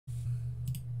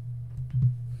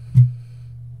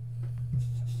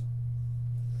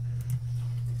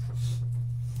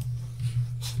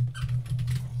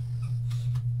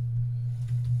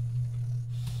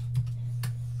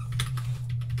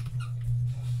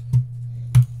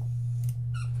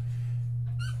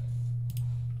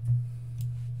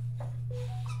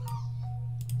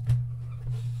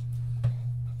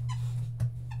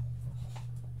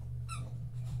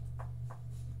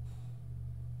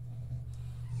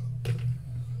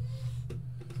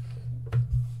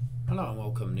Hello and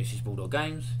welcome, this is Bulldog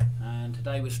Games, and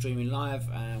today we're streaming live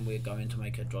and we're going to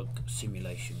make a drug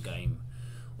simulation game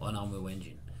on Unreal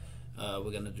Engine.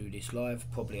 We're going to do this live,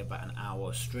 probably about an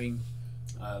hour stream,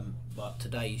 but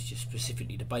today is just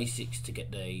specifically the basics to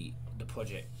get the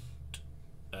project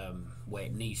where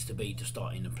it needs to be to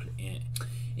start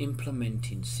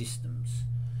implementing systems.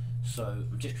 So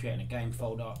I'm just creating a game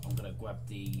folder. I'm going to grab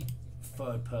the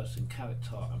third person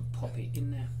character and pop it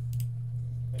in there.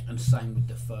 And same with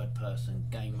the third person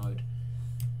game mode.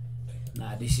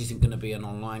 Now this isn't going to be an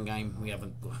online game.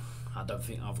 I don't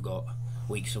think I've got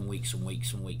weeks and weeks and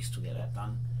weeks and weeks to get that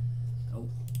done. Oh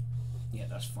yeah,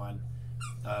 that's fine.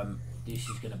 This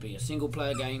is going to be a single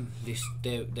player game.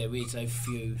 There is a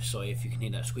few, sorry if you can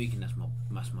hear that squeaking,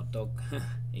 that's my dog.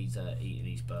 He's eating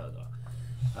his burger.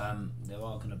 There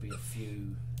are going to be a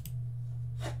few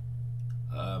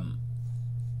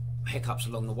hiccups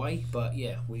along the way, but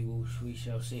yeah, we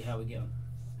shall see how we get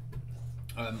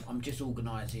on. I'm just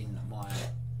organising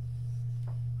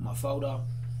my folder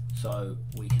so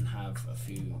we can have a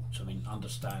few, so I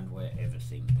understand where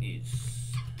everything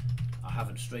is. I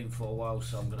haven't streamed for a while,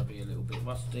 so I'm going to be a little bit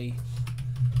rusty,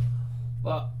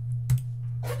 but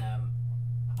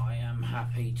I am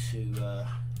happy to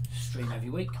stream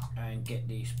every week and get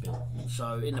this built.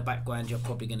 So in the background you're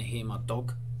probably going to hear my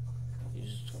dog.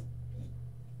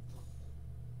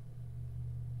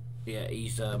 Yeah,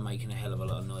 he's making a hell of a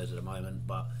lot of noise at the moment,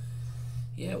 but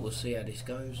yeah, we'll see how this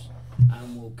goes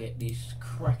and we'll get this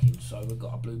cracking. So we've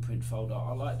got a blueprint folder.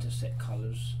 I like to set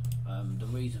colours. The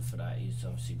reason for that is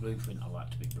obviously blueprint, I like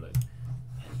to be blue,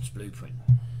 hence blueprint.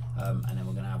 And then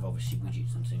we're going to have obviously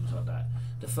widgets and things like that.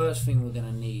 The first thing we're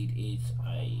going to need is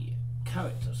a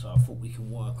character, so I thought we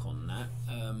can work on that.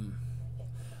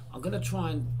 I'm going to try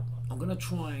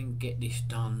and get this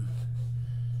done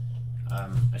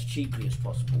as cheaply as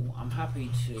possible. I'm happy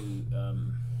to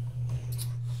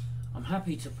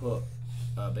put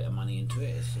a bit of money into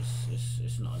it.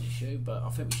 It's not an issue, but I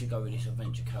think we should go with this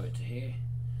adventure character here.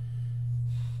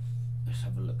 Let's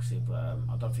have a look, see if I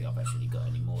don't think I've actually got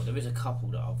any more. There is a couple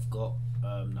that I've got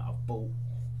that I've bought,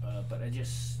 but they're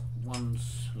just,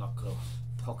 one's like a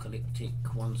apocalyptic,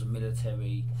 one's a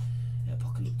military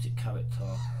apocalyptic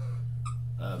character.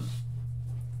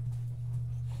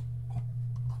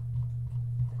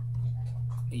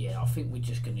 Yeah, I think we're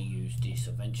just going to use this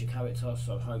adventure character,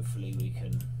 so hopefully we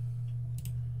can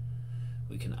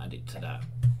add it to that.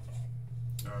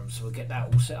 So we'll get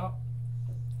that all set up.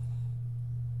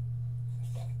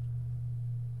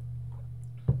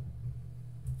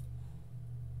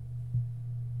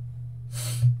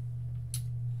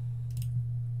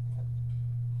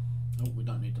 Oh, we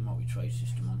don't need the multi-trade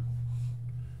system on.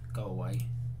 Go away.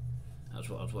 That's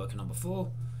what I was working on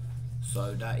before.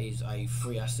 So that is a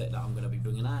free asset that I'm going to be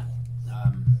bringing out.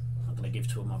 I'm going to give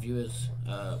to all my viewers.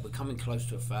 We're coming close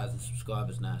to 1,000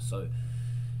 subscribers now, so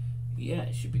yeah,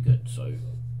 it should be good. So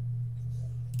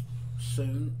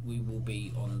soon we will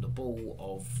be on the ball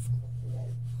of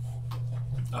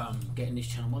getting this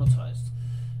channel monetized.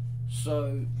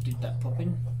 So did that pop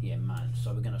in? Yeah, man.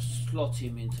 So we're going to slot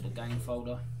him into the game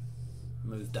folder,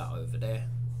 move that over there,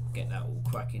 get that all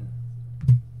cracking.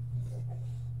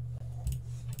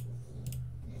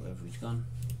 Wherever he's gone.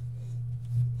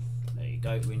 There you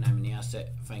go, renaming the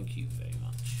asset. Thank you very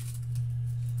much.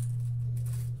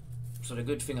 So the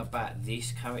good thing about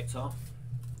this character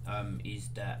is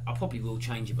that I probably will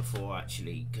change it before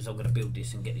actually, because I'm going to build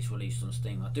this and get this released on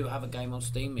Steam. I do have a game on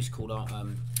Steam. It's called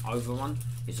Overrun.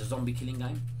 It's a zombie killing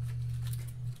game.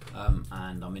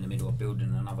 And I'm in the middle of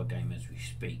building another game as we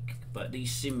speak. But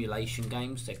these simulation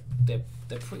games, they're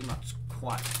pretty much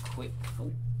quite quick.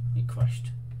 Oh, it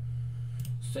crashed.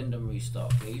 Send and restart,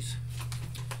 please.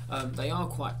 They are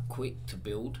quite quick to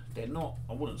build. They're not,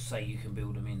 I wouldn't say you can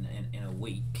build them in a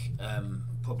week.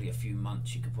 Probably a few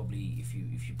months. You could probably, if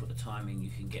you put the time in, you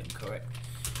can get them correct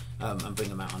and bring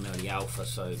them out on early alpha,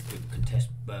 so people can test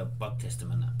bug test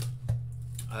them and that.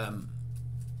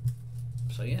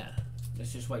 So yeah,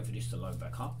 let's just wait for this to load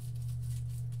back up.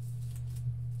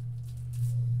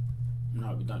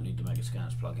 No, we don't need the Mega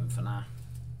Scans plugin for now.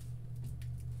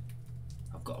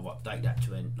 I've got to update that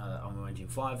to Unreal Engine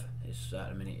 5. It's at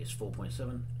the minute it's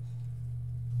 4.7.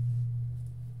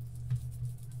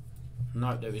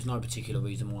 No, there is no particular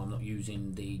reason why I'm not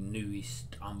using the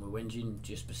newest Unreal Engine,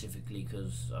 just specifically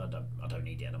because I don't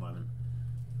need it at the moment.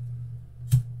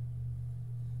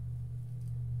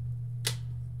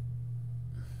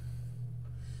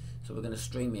 So we're going to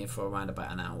stream here for around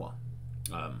about an hour.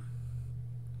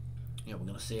 Yeah, we're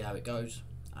going to see how it goes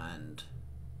and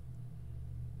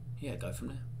yeah, go from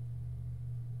there.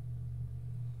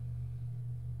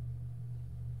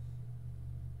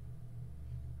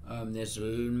 There's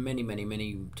many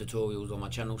tutorials on my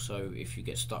channel, so if you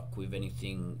get stuck with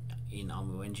anything in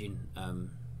Unreal Engine,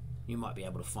 you might be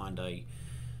able to find a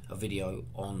video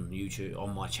on YouTube,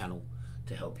 on my channel,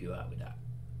 to help you out with that.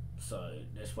 So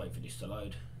let's wait for this to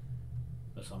load.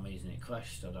 For some reason it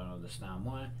crashed, I don't understand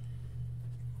why.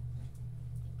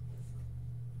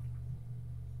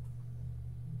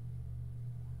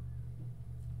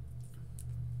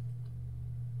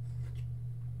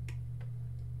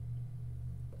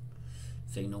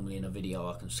 See, normally in a video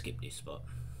I can skip this, but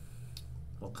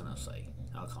what can I say?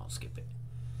 I can't skip it.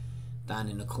 Down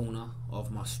in the corner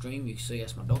of my stream, you can see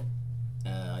that's my dog.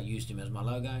 I used him as my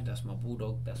logo. That's my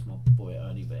bulldog. That's my boy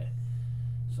Ernie Bear.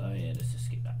 So yeah, let's just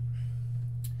skip that.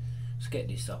 Let's get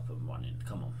this up and running.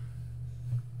 Come on.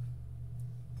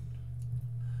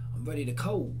 I'm ready to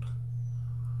cold.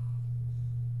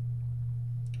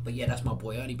 But yeah, that's my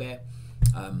boy Ernie Bear.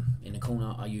 In the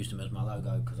corner, I used him as my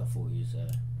logo because I thought he was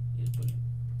brilliant.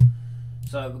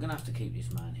 So we're gonna have to keep this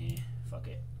man here. Fuck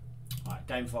it. Alright,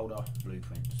 game folder,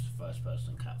 blueprints,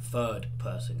 third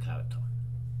person character.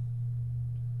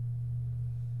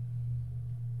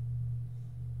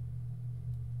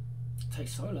 It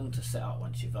takes so long to set up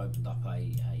once you've opened up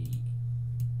a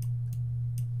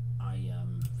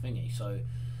thingy. So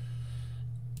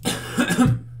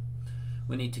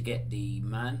we need to get the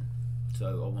man.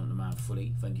 So I want the man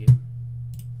fully. Thank you.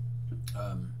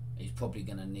 He's probably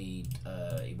going to need,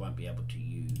 he won't be able to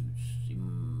use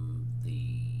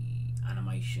the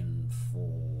animation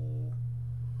for,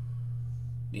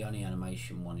 the only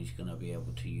animation one he's going to be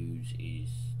able to use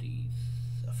is the,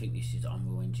 I think this is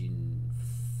Unreal Engine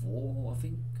 4, I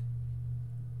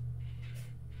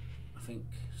think,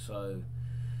 so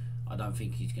I don't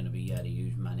think he's going to be able to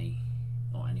use Manny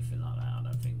or anything like that, I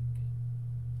don't think,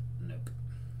 nope.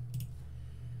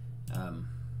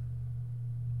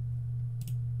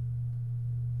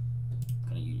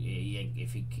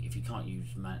 If he can't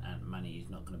use Manny, he's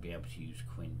not going to be able to use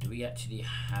Quinn. Do we actually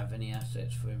have any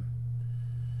assets for him?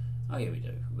 Oh yeah, we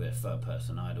do. We're third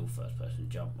person idle, first person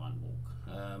jump, run,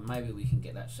 walk. Maybe we can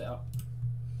get that set up.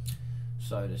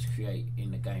 So let's create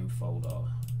in the game folder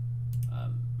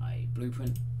a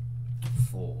blueprint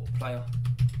for player.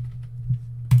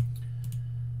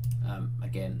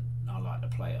 Again, I like the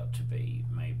player to be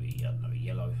maybe, I don't know,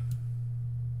 yellow.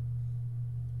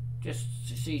 Just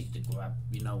it's easy to grab.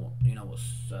 You know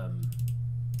what's what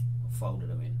folder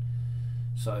I'm in.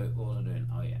 So what was I doing?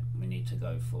 Oh yeah, we need to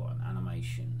go for an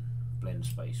animation blend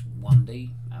space 1D,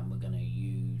 and we're going to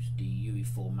use the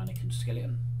UE4 mannequin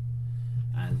skeleton,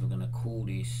 and we're going to call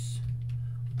this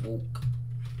walk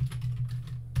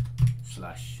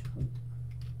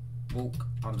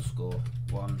underscore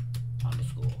 1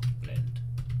 underscore blend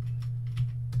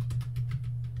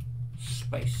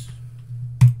space.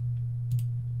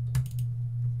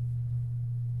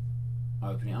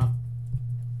 Open it up,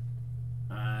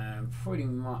 and pretty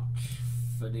much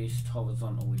for this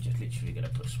horizontal we're just literally going to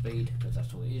put speed because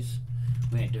that's all it is.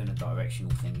 We ain't doing a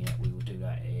directional thing yet, we will do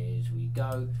that as we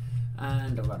go,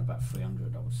 and around about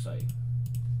 300 I would say.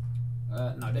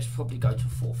 No, let's probably go to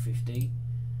 450,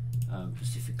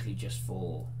 specifically just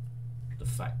for the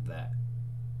fact that,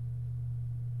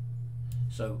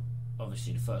 so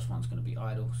obviously the first one's going to be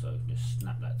idle, so just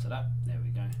snap that to that, there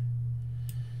we go.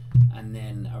 And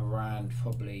then around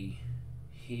probably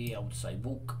here I would say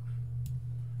walk,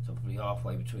 so probably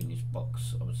halfway between this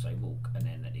box I would say walk, and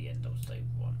then at the end I would say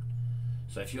 1.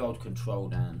 So if you hold control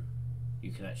down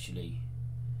you can actually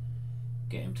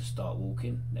get him to start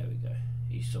walking. There we go,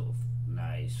 he's sort of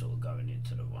going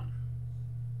into the 1.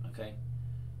 Okay,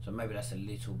 so maybe that's a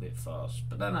little bit fast,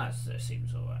 but then that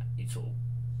seems alright. It's all,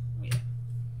 yeah,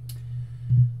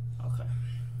 okay.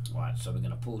 Right, so we're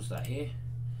going to pause that here,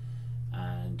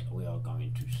 and we are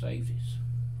going to save this.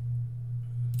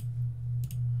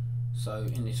 So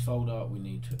in this folder we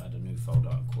need to add a new folder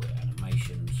and call it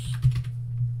animations.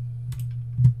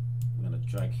 We're going to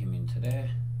drag him into there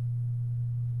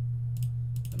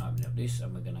and open up this,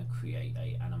 and we're going to create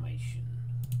a animation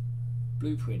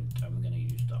blueprint, and we're going to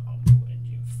use the Unreal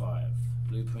Engine 5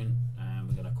 blueprint, and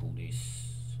we're going to call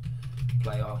this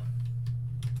player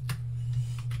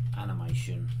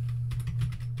animation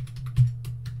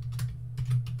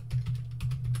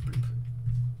blueprint.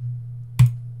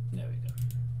 There we go.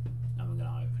 And we're going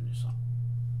to open this up.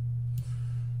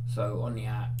 So on the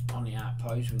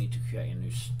outpost we need to create a new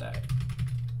state,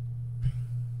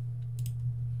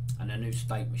 and a new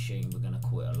state machine we're going to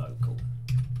call it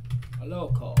a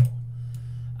local,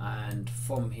 and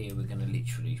from here we're going to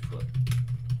literally put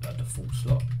a default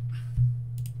slot.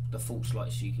 Default slot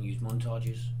is so you can use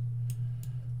montages.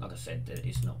 Like I said,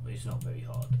 it's not very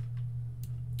hard.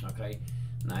 Okay,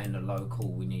 Now in the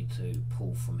local we need to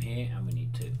pull from here and we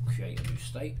need to create a new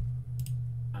state,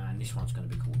 and this one's going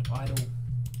to be called idle,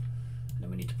 and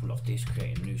then we need to pull off this,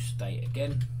 create a new state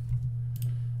again,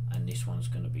 and this one's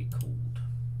going to be called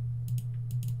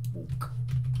walk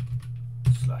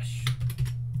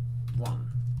 /1,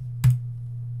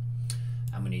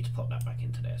 and we need to pop that back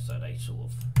into there so they sort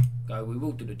of go. We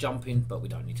will do the jumping, but we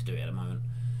don't need to do it at the moment.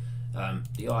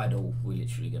 The idle, we're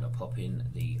literally going to pop in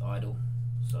the idle,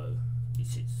 so it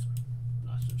sits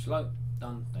nice and slow.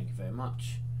 Done, thank you very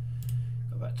much.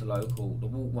 Go back to local. The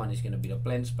walk one is going to be the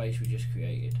blend space we just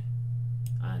created,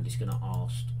 and it's going to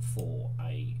ask for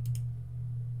a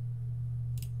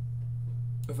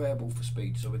variable for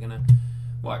speed, so we're going to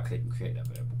right click and create that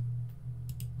variable.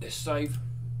 Let's save,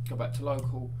 go back to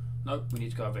local. Nope, we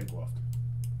need to go event graph,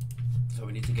 so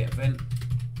we need to get event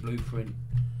blueprint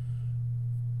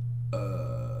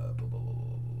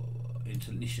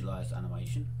into initialized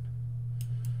animation,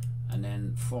 and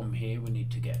then from here we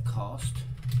need to get cast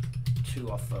to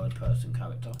our third person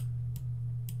character,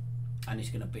 and it's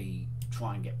going to be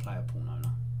try and get player pool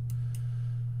owner.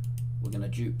 We're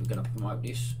going to promote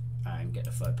this and get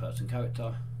the third person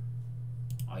character.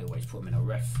 I always put them in a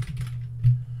ref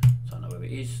so I know where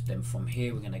it is. Then from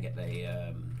here we're going to get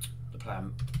the player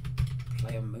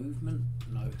movement,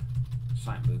 no,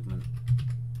 site movement,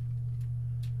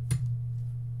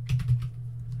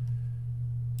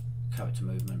 character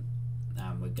movement,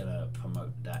 and we're going to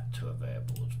promote that to a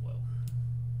variable as well.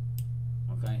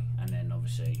 Okay, and then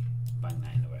obviously bang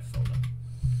that in the ref folder.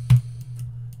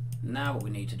 Now what we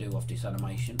need to do off this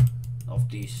animation, of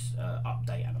this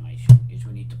update animation, is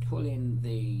we need to pull in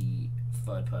the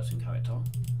third person character.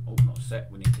 Oh, not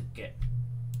set, we need to get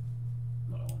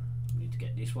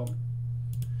this one,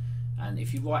 and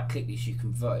if you right click this you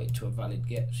convert it to a valid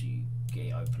get, so you get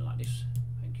it open like this.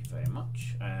 Thank you very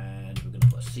much. And we're going to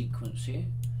put a sequence here,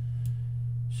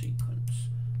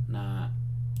 now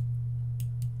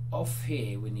off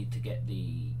here we need to get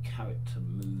the character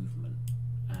movement,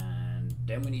 and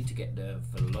then we need to get the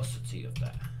velocity of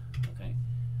that. Okay,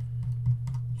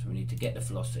 so we need to get the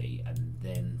velocity and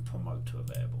then promote to a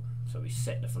variable. So we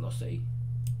set the velocity.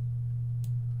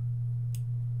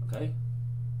 Okay,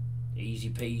 easy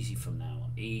peasy from now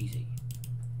on, easy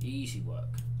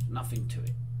work, nothing to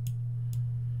it.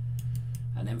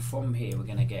 And then from here we're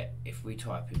going to get, if we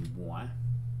type in Y,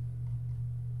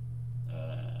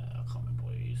 I can't remember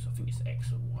what it is, I think it's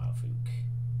X and Y, I think.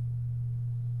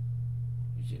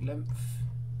 Is it length?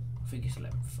 I think it's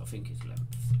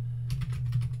length.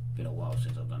 Been a while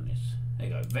since I've done this. There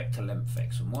you go, vector length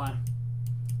X and Y,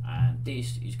 and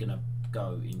this is going to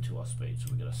go into our speed, so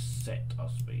we're going to set our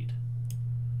speed.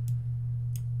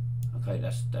 Okay,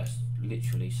 that's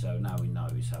literally, so now we know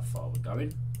is how far we're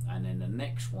going. And then the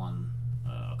next one,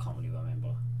 I can't really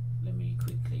remember. Let me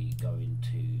quickly go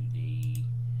into the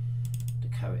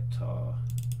character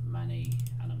mani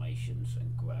animations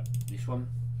and grab this one,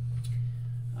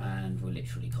 and we'll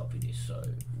literally copy this. So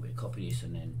we'll copy this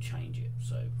and then change it.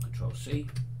 So Control C.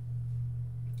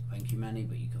 Thank you, Manny,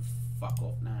 but you can fuck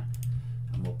off now,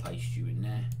 and we'll paste you in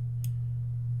there.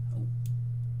 Oh.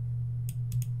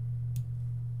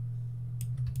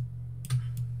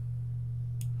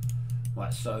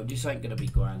 Right, so this ain't going to be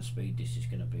ground speed, this is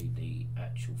going to be the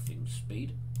actual thing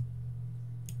speed,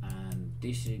 and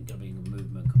this isn't going to be the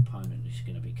movement component, this is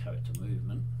going to be character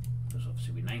movement, because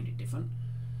obviously we named it different.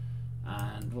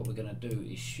 And what we're going to do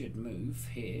is should move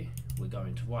here, we're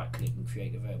going to right click and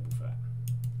create a variable for that.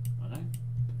 Alright,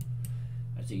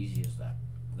 as easy as that.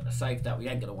 We're going to save that. We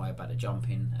ain't going to worry about the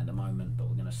jumping at the moment, but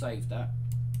we're going to save that,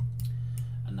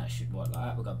 and that should work like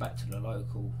that. We'll go back to the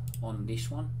local on this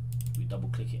one. We double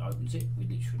click it, opens it. We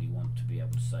literally want to be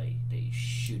able to say that it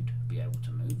should be able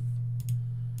to move,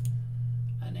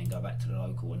 and then go back to the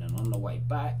local, and then on the way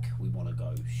back we want to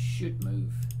go should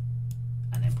move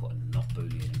and then put a not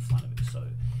boolean in front of it. So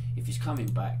if it's coming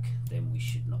back, then we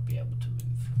should not be able to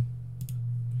move,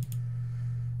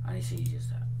 and it's easy as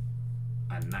that.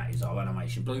 And that is our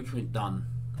animation blueprint done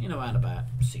in around about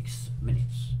 6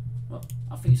 minutes. Well,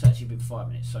 I think it's actually been 5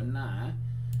 minutes. So now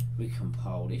we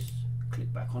compile this,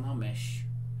 click back on our mesh,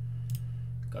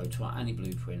 go to our Ani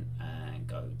blueprint, and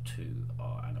go to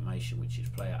our animation, which is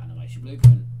player animation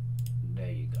blueprint.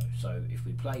 There you go. So if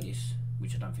we play this,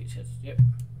 which I don't think it says, yep,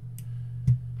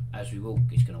 as we walk,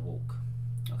 it's going to walk.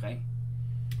 Okay,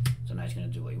 so now he's going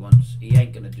to do what he wants. He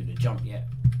ain't going to do the jump yet,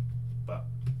 but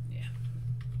yeah.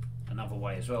 Another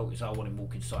way as well is I want him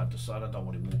walking side to side. I don't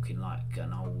want him walking like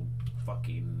an old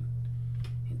fucking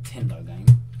Nintendo game.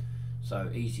 So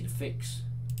easy to fix.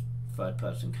 Third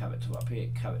person character up here,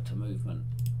 character movement.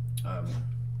 I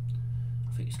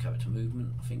think it's character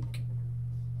movement, I think.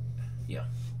 Yeah,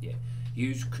 yeah.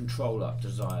 Use controller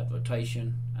desired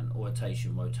rotation and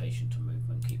rotation to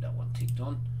movement. Keep that one ticked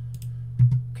on.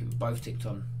 Keep them both ticked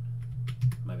on.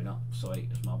 Maybe not. Sorry,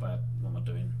 it's my bad. What am I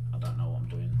doing? I don't know what I'm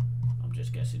doing. I'm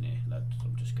just guessing here, lads.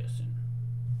 I'm just guessing.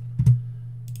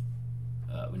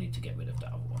 We need to get rid of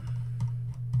that other one.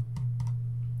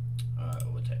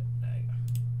 Rotate. There you go.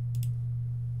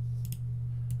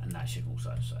 And that should walk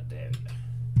side to side. There we go.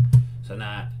 So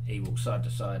now he walks side to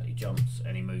side, he jumps,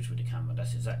 and he moves with the camera.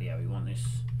 That's exactly how we want this.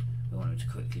 We want him to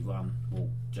quickly run,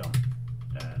 walk, jump,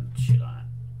 and shit like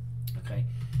that. Okay.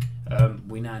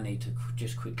 We now need to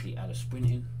just quickly add a sprint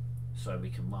in, so we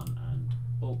can run and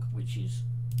walk, which is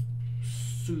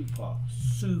super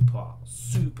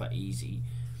easy.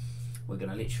 We're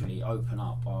going to literally open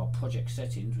up our project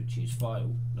settings, which is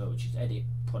file, which is edit,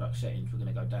 product settings. We're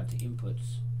going to go down to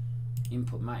inputs,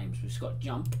 input names. We've got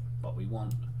jump, but we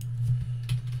want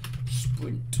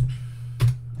sprint.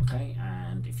 Okay,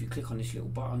 and if you click on this little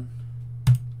button,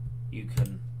 you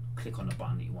can click on the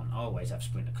button that you want. I always have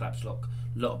sprint a caps lock.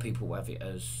 A lot of people will have it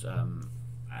as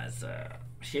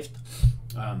shift,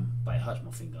 but it hurts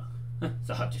my finger,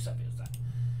 so I just have it as that.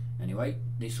 Anyway,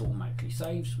 this automatically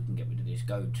saves. We can get rid of this.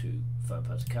 Go to third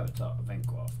person character, event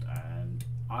graph, and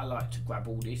I like to grab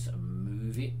all this and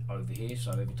move it over here,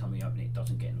 so every time we open it, it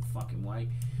doesn't get in the fucking way.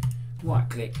 Right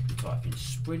click and type in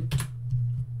sprint.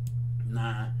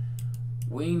 Now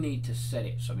we need to set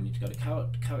it, so we need to go to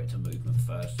character movement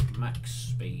first, max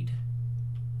speed,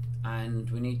 and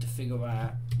we need to figure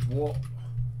out what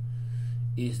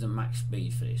is the max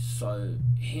speed for this. So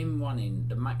him running,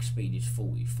 the max speed is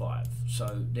 45,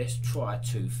 so let's try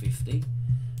 250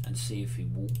 and see if he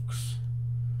walks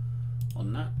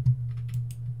on that.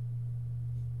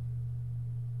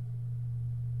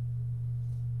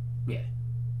 Yeah,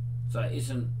 so it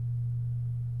isn't,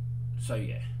 so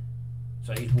yeah,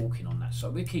 so he's walking on that, so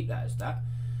we keep that as that.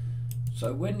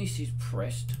 So when this is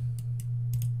pressed,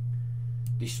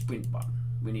 this sprint button,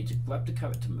 we need to grab the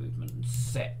character movement and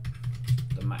set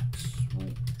the max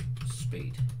walk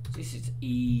speed. This is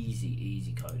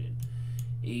easy coding,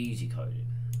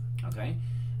 okay,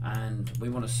 and we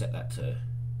want to set that to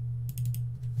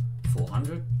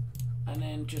 400, and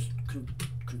then just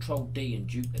control D and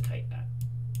duplicate that.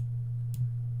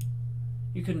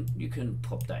 You can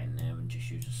pop that in there and just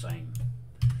use the same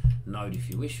node if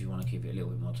you wish. If you want to keep it a little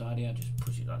bit more tidier, just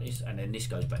push it like this, and then this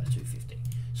goes back to 250.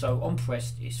 So on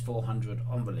pressed is 400,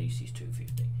 on release is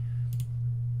 250.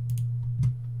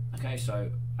 Okay,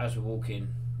 so as we're walking,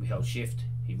 we hold shift,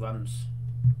 he runs,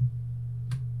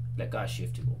 let go of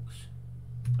shift, he walks.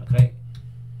 Okay,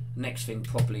 next thing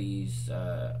probably is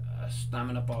a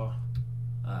stamina bar,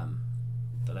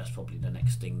 but that's probably the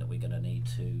next thing that we're going to need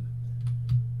to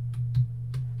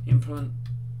implement.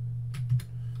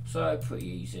 So pretty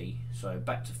easy. So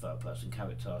back to third person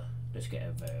character, let's get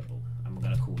a variable, and we're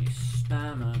going to call this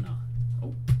stamina.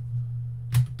 Oh,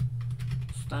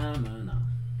 stamina.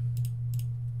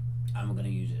 And we're going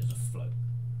to use it as a float.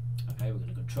 Okay, we're going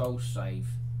to control, save,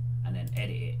 and then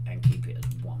edit it and keep it as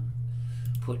 1.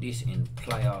 Put this in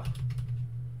player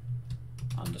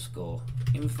underscore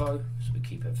info, so we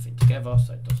keep everything together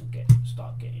so it doesn't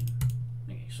start getting.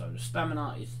 So the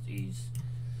stamina is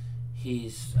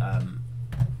his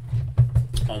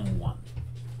on 1.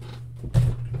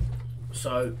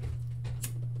 So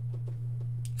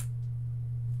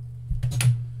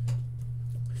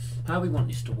how we want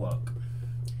this to work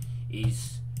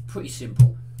is pretty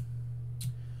simple.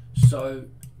 So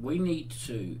we need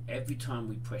to, every time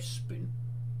we press sprint,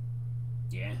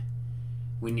 yeah,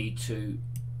 we need to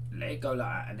let it go like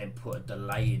that and then put a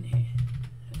delay in here.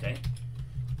 Okay,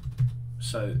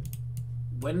 so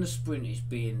when the sprint is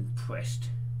being pressed,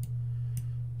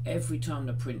 every time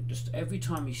every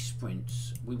time he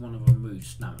sprints, we want to remove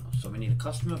stamina. So we need a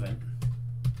custom event,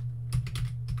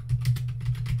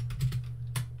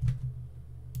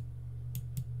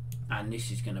 and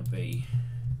this is going to be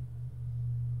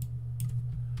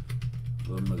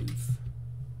remove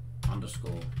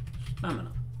underscore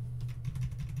stamina.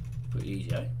 Pretty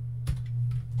easy, eh?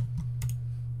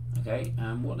 Okay,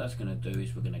 and what that's going to do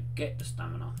is we're going to get the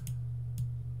stamina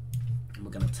and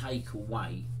we're going to take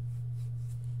away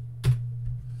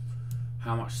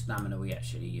how much stamina we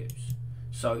actually use.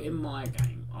 So in my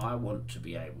game, I want to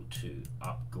be able to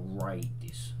upgrade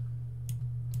this.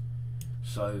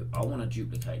 So I want to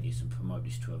duplicate this and promote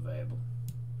this to a variable,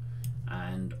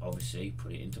 and obviously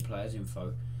put it into players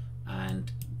info,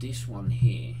 and this one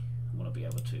here I want to be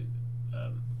able to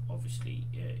obviously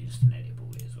instant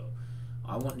editable here as well.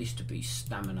 I want this to be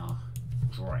stamina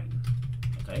drain.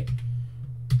 Okay,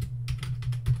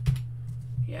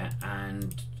 yeah,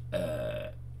 and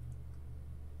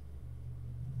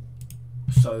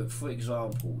So for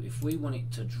example, if we want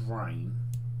it to drain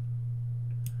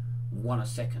 1 a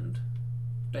second,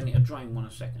 then it'll drain 1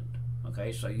 a second.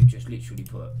 Okay, so you just literally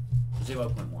put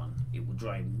 0.1, it will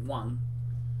drain 1,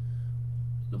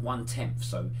 the 1/10,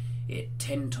 so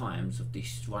 10 times of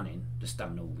this running, the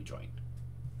stamina will be drained.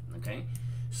 Okay,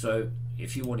 so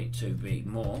if you want it to be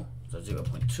more, so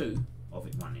 0.2 of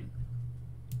it running,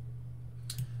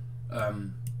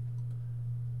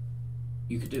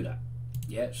 you could do that.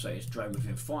 Yeah, so it's drained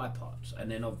within 5 parts, and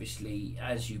then obviously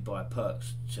as you buy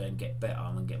perks to get better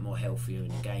and get more healthier in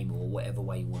the game, or whatever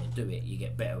way you want to do it, you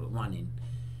get better at running,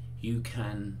 you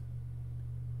can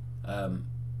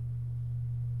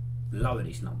lower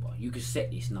this number. You can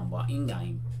set this number in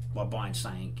game by buying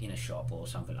something in a shop or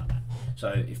something like that.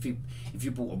 So if you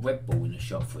bought a Red Bull in a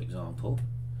shop, for example,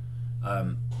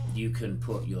 you can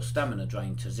put your stamina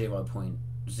drain to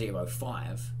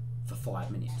 0.05 for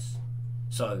 5 minutes.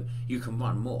 So you can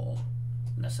run more,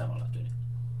 and that's how I like doing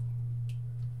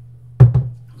it.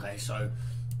 Okay, so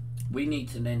we need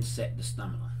to then set the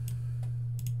stamina.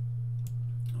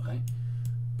 Okay,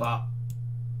 but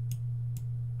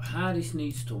how this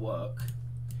needs to work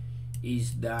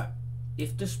is that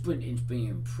if the sprinting is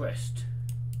being pressed,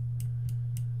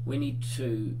 we need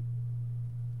to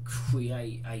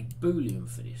create a boolean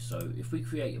for this. So if we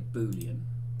create a boolean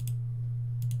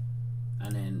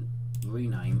and then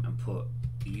rename and put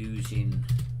using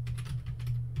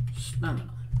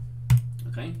stamina,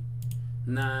 okay,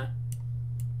 now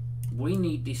we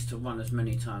need this to run as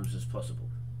many times as possible.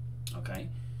 Okay,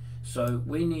 so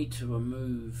we need to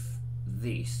remove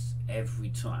this every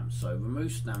time. So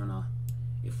remove stamina,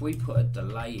 if we put a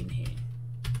delay in here,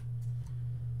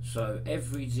 so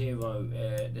every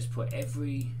let's put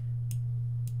every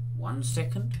 1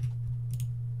 second,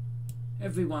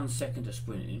 every 1 second of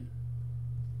sprinting,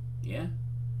 yeah,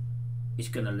 it's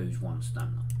going to lose 1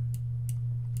 stamina,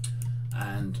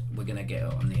 and we're going to get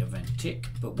it on the event tick.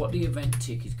 But what the event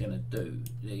tick is going to do,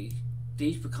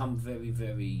 these become very,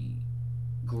 very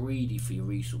greedy for your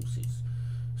resources.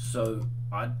 So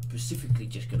I'm specifically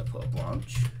just going to put a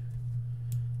branch,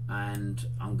 and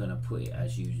I'm going to put it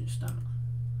as using stamina.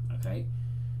 Okay,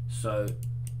 so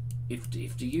if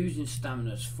the using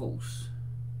stamina is false,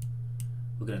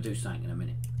 we're going to do something in a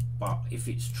minute. But if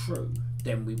it's true,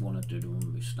 then we want to do the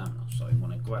remove stamina. So we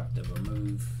want to grab the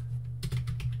remove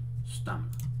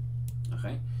stamina.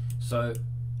 Okay, so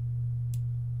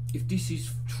if this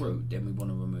is true, then we want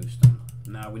to remove stamina.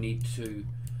 Now we need to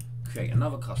create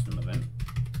another custom event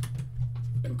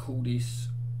and call this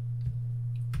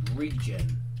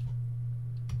regen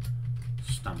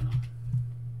stamina.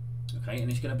 Okay,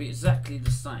 and it's going to be exactly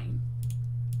the same,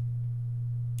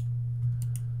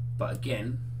 but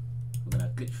again we're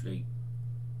going to literally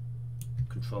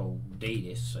control D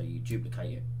this, so you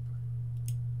duplicate it,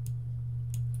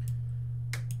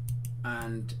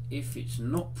 and if it's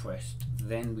not pressed,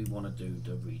 then we want to do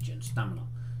the regen stamina.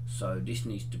 So this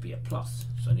needs to be a plus,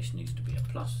 so this needs to be a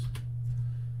plus,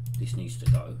 this needs to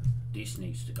go, this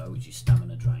needs to go, which is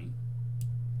stamina drain.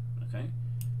 Okay,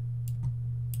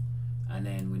 and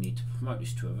then we need to promote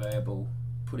this to a variable,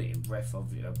 put it in ref,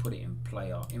 put it in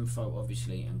player info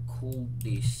obviously, and call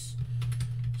this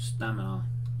stamina.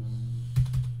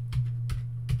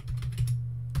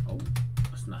 Oh,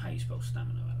 that's not how you spell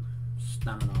stamina, Adam.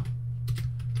 Stamina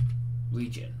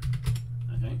regen.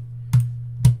 Okay,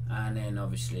 and then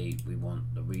obviously we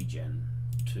want the regen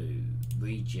to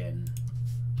regen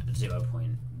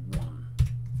 0.1.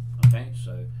 Okay,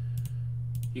 so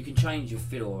you can change your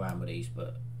fiddle around with these,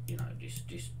 but you know, this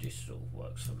sort of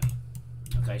works for me.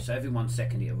 Okay, so every 1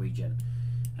 second it'll regen,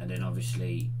 and then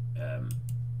obviously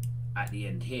at the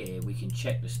end here we can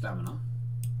check the stamina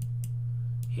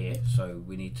here. So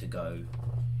we need to go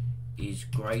is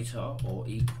greater or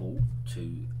equal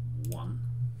to 1.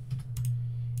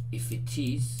 If it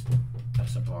is,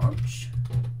 that's a branch.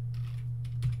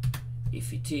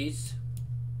 If it is,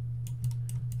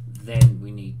 then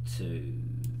we need to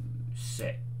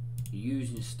set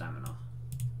using stamina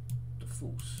to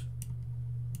false.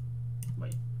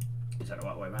 Wait, is that the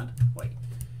right way around? Wait,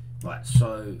 right,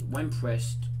 so when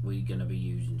pressed we're going to be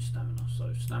using stamina.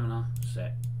 So stamina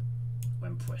set,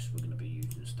 when pressed we're going to be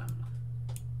using stamina.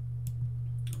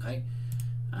 Okay,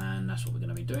 and that's what we're going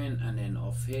to be doing, and then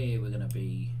off here we're going to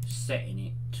be setting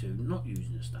it to not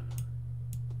using the stamina.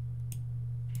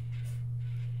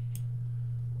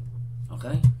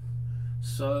 Okay,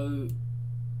 so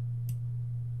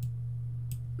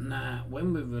now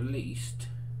when we're released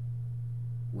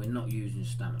we're not using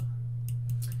stamina.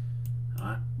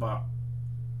 Alright, but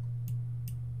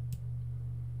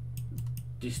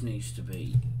this needs to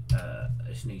be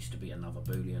another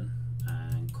boolean,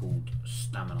 and called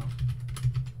stamina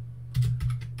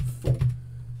full,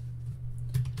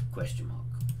 question mark.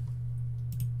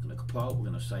 I'm going to compile, we're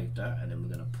going to save that, and then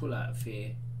we're going to pull out of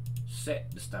here,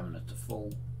 set the stamina to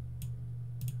full,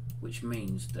 which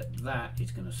means that that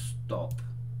is going to stop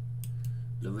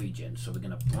the regen. So we're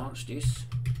going to branch this,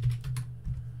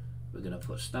 we're going to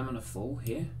put stamina full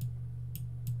here,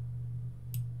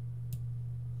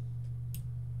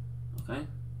 okay,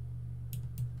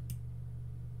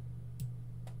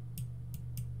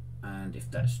 and if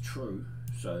that's true,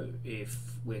 so if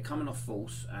we're coming off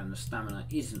false and the stamina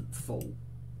isn't full,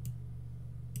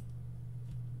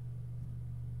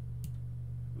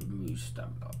 remove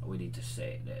stamina, we need to set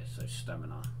it there, so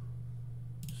stamina,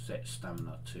 set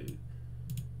stamina to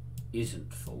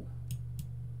isn't full.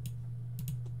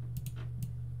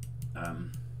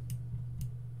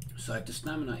 So if the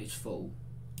stamina is full,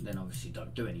 then obviously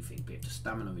don't do anything, but if the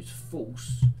stamina is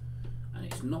false and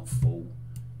it's not full,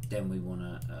 then we want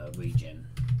to regen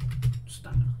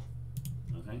stamina,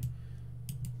 okay,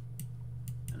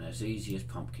 and as easy as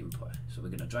pumpkin pie. So we're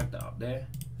going to drag that up there.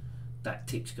 That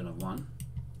tick's going to run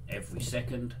every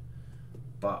second,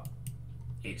 but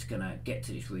it's going to get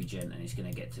to this regen and it's going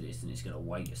to get to this and it's going to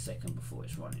wait a second before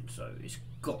it's running. So it's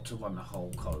got to run the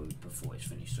whole code before it's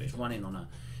finished. So it's running on a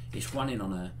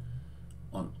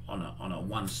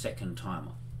 1 second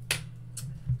timer.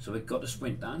 So we've got the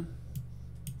sprint done,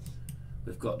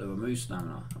 we've got the remove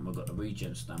stamina, and we've got the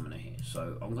regen stamina here.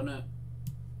 So I'm going to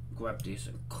grab this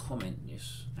and comment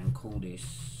this and call this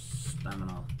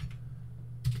stamina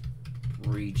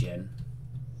regen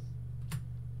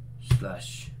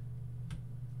slash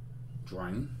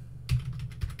drain,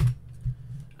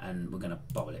 and we're going to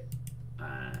bubble it,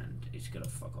 and it's going to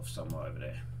fuck off somewhere over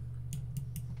there.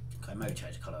 Okay, maybe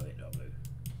change the colour of it to blue.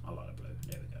 I like the blue.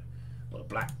 There we go. Well,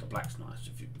 the black's nice.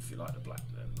 If you like the black,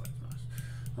 then the black's nice.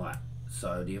 Right.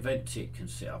 So the event tick can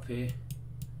sit up here.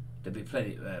 There'll be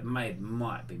plenty.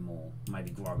 Might be more,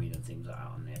 maybe growing and things like that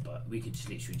on there. But we could just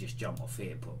literally just jump off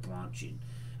here, put branching,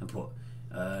 and put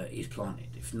is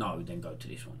planted. If no, then go to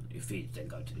this one. If it, then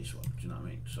go to this one. Do you know what I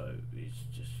mean? So it's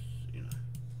just, you know,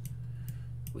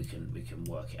 we can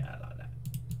work it out like that.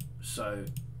 So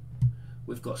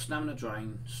we've got stamina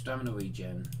drain, stamina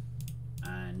regen,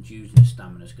 and using the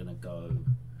stamina is going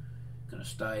to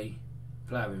stay,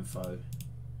 player info,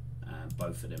 and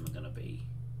both of them are going to be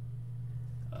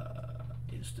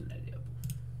instant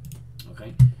editable.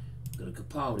 Okay, I'm going to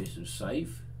compile this and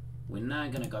save. We're now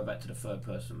going to go back to the third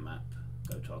person map,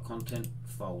 go to our content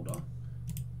folder,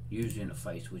 user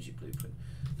interface widget blueprint.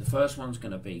 The first one's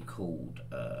going to be called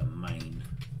main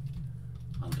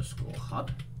underscore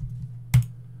HUD.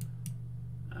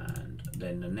 And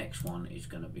then the next one is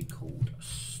going to be called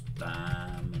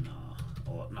stamina,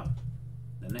 or no,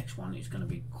 the next one is going to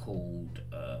be called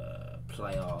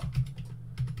player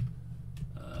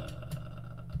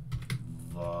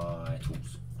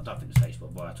vitals. I don't think the stage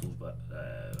got vitals, but we'll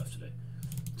have to do.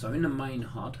 So in the main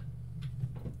HUD,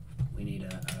 we need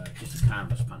just a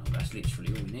canvas panel. That's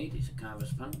literally all we need, is a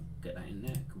canvas panel. Get that in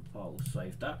there, compile,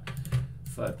 save that.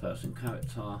 Third person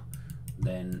character,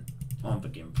 then on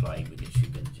begin play, we're literally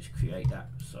going to just create that.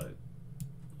 So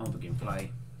on begin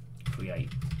play, create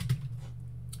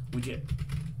widget,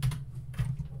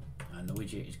 and the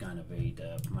widget is going to be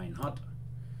the main HUD.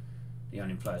 The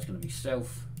only player is going to be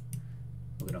self.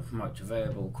 We're going to promote to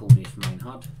variable, call this main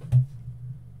HUD.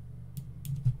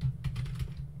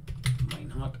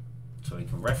 Main HUD, so we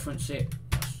can reference it.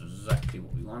 That's exactly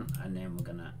what we want, and then we're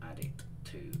going to add it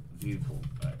to viewport,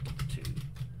 to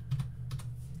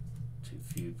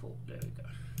viewport. There we go.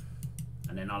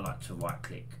 And then I like to right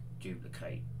click,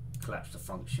 duplicate, collapse the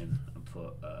function, and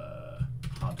put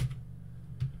HUD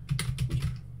widget.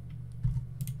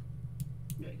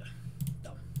 There you go.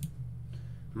 Done.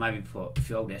 Maybe put, if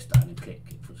you hold S down and click,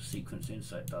 it puts a sequence in,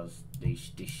 so it does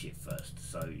this shit first.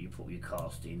 So you put your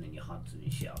cast in and your HUDs and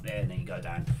your shit up there, and then you go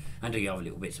down and do your other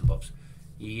little bits and bobs.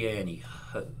 Yeah,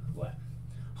 anyhow, right.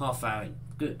 Half hour in,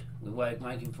 good. We're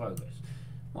making progress.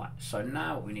 Right, so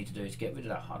now what we need to do is get rid of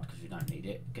that HUD because we don't need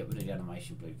it, get rid of the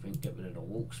animation blueprint, get rid of the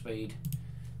walk speed,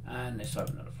 and let's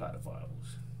open up the platter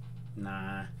variables.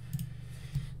 Nah,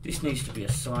 this needs to be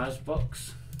a size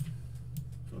box.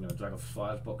 So we're going to drag a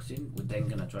size box in, we're then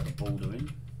going to drag a border in.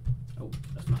 Oh,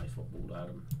 that's nice, what border,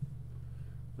 Adam?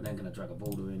 We're then going to drag a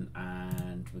border in,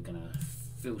 and we're going to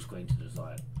fill screen to the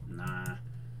side. Nah,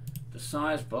 the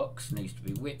size box needs to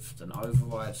be width and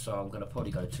override, so I'm going to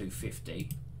probably go 250.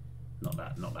 Not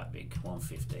that big,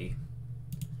 150,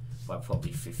 but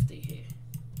probably 50 here.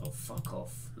 Oh, fuck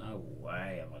off. No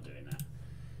way am I doing that.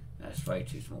 That's way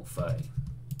too small, 30.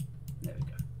 There we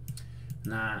go.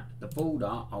 Now the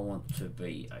border I want to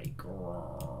be a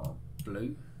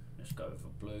blue. Let's go for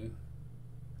blue.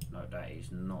 No, that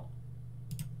is not.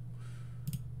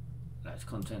 That's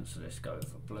content, so let's go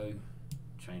for blue.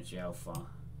 Change the alpha.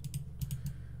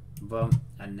 Boom.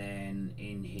 And then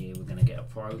in here we're going to get a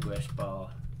progress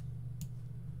bar.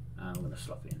 And we're going to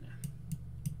slop it in there.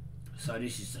 So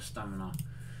this is the stamina.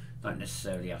 Don't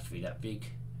necessarily have to be that big.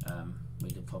 We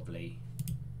could probably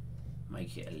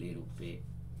make it a little bit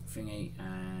thingy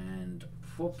and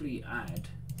probably add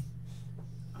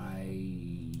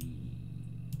a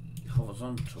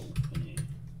horizontal in here.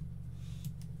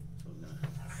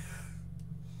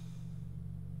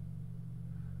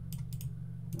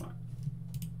 Right.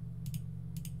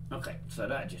 Okay, so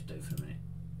that'll just do for a minute.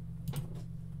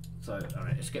 So,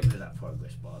 alright, let's get rid of that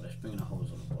progress bar. Let's bring in a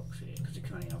horizontal box here because it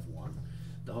can only have one.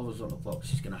 The horizontal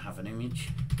box is going to have an image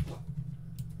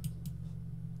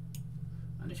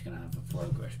and it's going to have a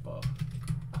progress bar.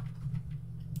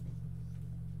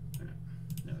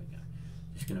 There we go.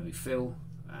 It's going to be fill.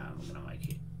 We're going to make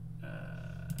it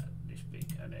this big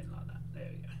and then like that. There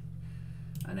we go.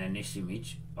 And then this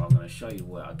image, I'm going to show you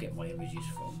where I get my images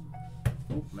from.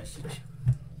 Oh, message.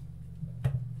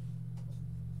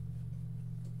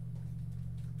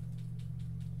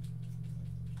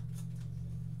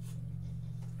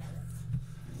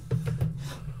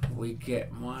 We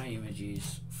get my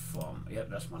images from, yep,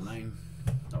 that's my name,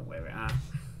 not where it at.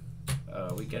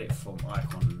 We get it from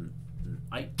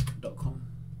icon8.com.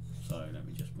 So let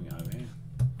me just bring it over here.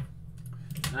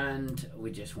 And we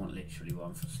just want literally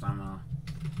one for stamina.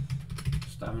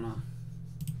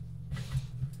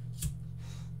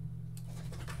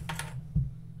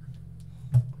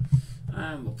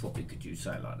 And we'll probably could use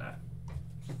something like that.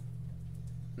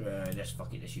 Let's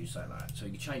fuck it, let's use something like that. So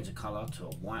you can change the colour to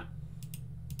a white.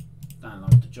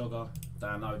 Download the jogger,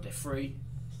 download, they're free.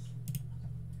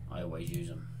 I always use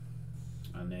them.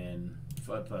 And then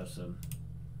third person,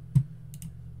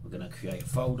 we're going to create a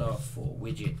folder for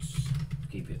widgets,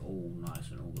 keep it all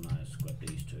nice and organised. Grab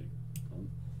these two,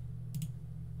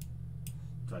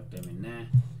 drag them in there,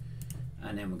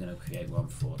 and then we're going to create one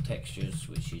for textures,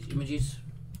 which is images.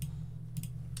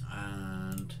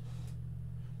 And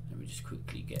let me just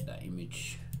quickly get that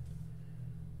image.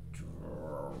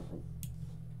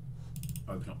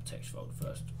 Open up the text folder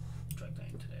first, drag that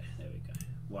into there, there we go.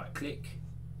 Right click,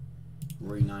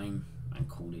 rename, and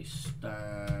call this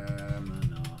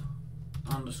stamina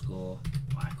underscore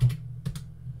icon.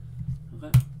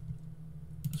 Okay,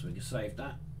 so we can save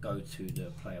that, go to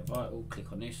the player vital,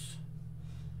 click on this,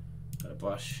 go to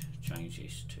brush, change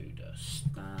this to the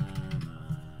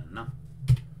stamina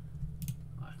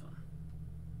icon,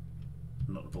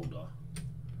 not the border,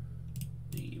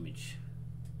 the image.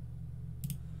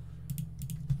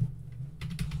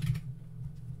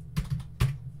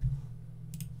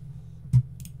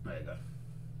 There you go.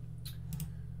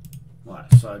 Right,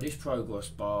 so this progress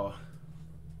bar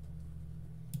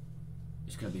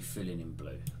is going to be filling in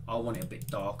blue. I want it a bit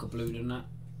darker blue than that.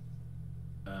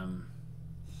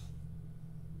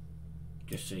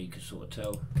 Just so you can sort of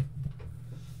tell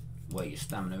where your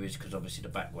stamina is, because obviously the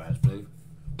background's blue.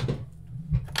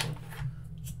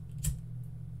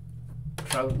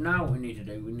 So now what we need to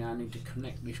do, we now need to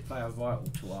connect this player vital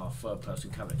to our third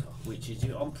person character, which is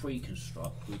on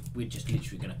pre-construct. We're just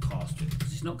literally going to cast it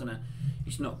because it's not going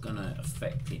to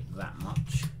affect it that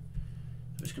much.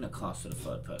 We're just going to cast to the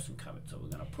third person character. We're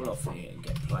going to pull off here and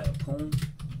get player pawn.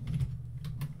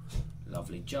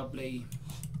 Lovely jubbly.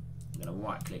 We're going to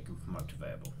right click and promote to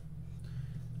variable,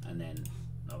 and then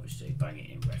obviously bang it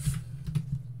in ref.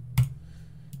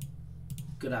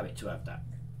 Good habit to have that,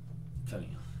 I'm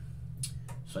telling you.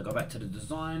 So go back to the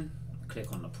design, click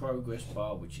on the progress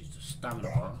bar, which is the stamina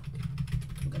bar,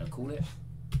 we're going to call it,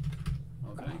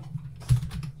 okay,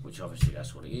 which obviously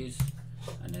that's what it is,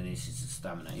 and then this is the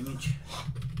stamina image,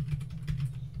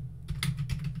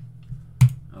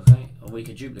 okay, and we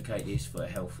could duplicate this for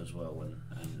health as well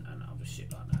and other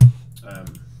shit like that.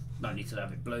 Don't need to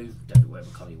have it blue, definitely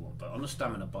whatever colour you want, but on the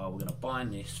stamina bar we're going to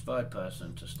bind this third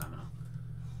person to stamina,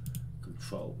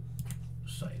 control,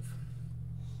 save.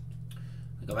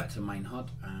 Go back to the main HUD,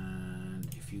 and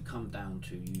if you come down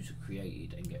to user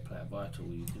created and get player vital,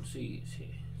 you can see it's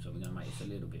here. So we're going to make this a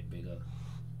little bit bigger.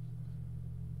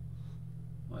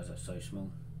 Why is that so small?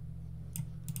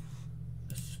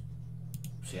 Let's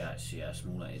see how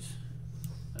small that is.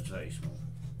 That's very small.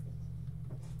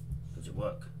 Does it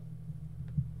work?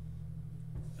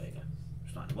 There you go.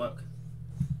 It's starting to work.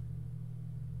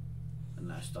 And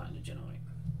now it's starting to generate.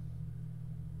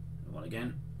 And one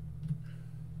again.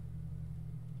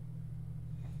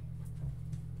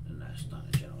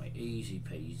 Starting to generate, easy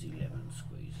peasy lemon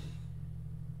squeezy.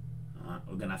 Alright,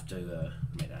 we're gonna have to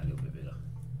make that a little bit bigger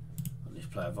on this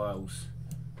player vials.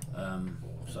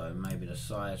 So maybe the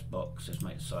size box, let's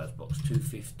make the size box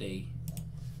 250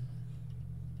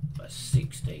 by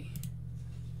 60.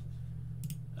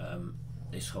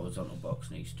 This horizontal box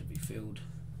needs to be filled.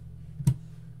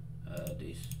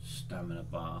 This stamina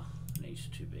bar needs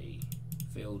to be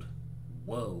filled.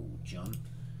 Whoa, John.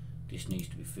 This needs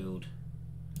to be filled.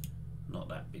 Not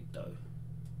that big though.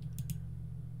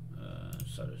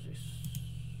 So does this.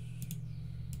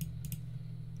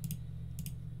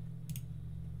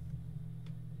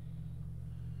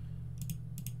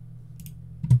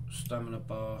 Stamina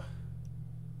bar.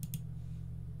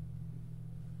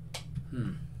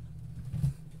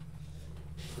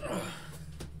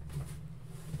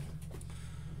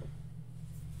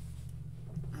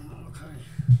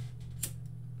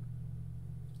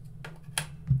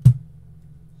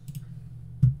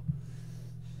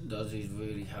 Does it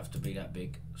really have to be that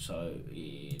big? So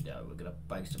yeah, we're going to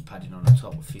base the padding on the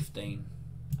top of 15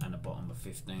 and the bottom of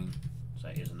 15, so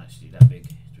it isn't actually that big,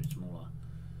 it's a bit smaller.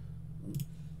 And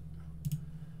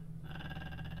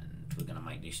we're going to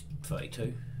make this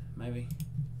 32 maybe.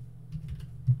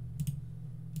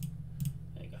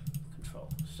 There you go, control,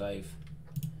 save,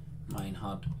 main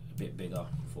HUD a bit bigger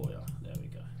for you, there we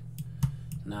go.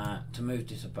 Now to move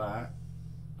this about,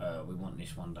 we want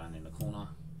this one down in the corner,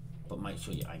 but make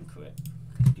sure you anchor it.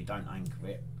 If you don't anchor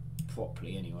it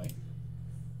properly anyway,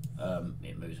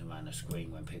 it moves around the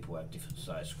screen when people have different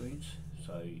size screens.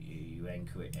 So you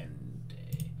anchor it and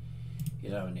you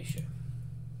don't have an issue.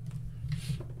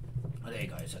 Oh, there you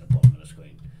go, it's at the bottom of the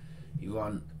screen. You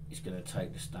run, it's going to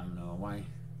take the stamina away.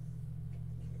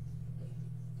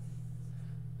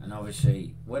 And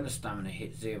obviously when the stamina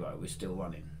hits 0, we're still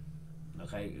running.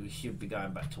 Okay, we should be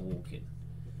going back to walking.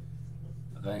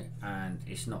 Okay, and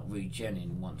it's not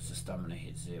regenning once the stamina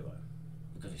hits 0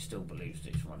 because it still believes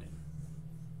that it's running.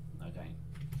 Okay,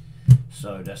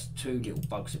 so that's two little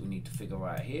bugs that we need to figure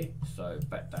out here. So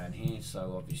back down here,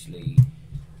 so obviously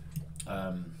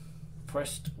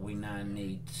pressed, we now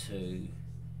need to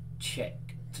check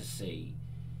to see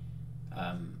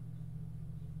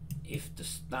if the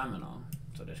stamina,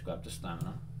 so let's grab the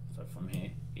stamina, so from here,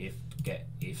 if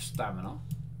stamina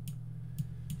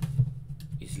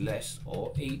is less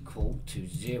or equal to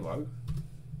 0,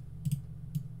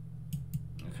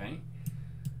 okay,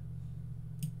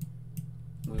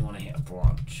 we want to hit a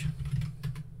branch,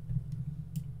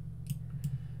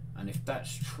 and if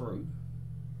that's true,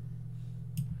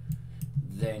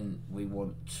 then we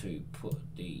want to put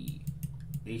these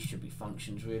should be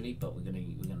functions really, but we're gonna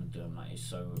do them like this.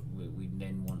 So we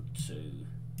then want to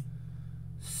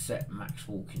set max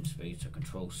walking speed, so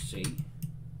Control C,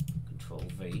 Control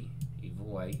V. Either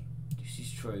way, this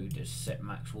is true, just set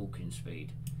max walking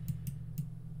speed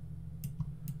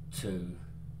to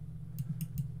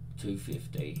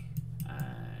 250,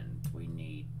 and we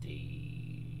need the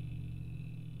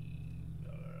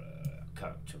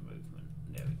character movement,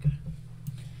 there we go.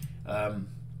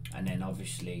 And then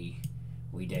obviously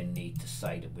we then need to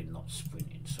say that we're not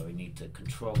sprinting, so we need to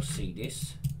Control C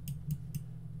this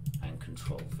and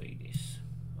Control V this,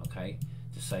 okay,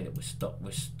 to say that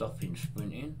we're stopping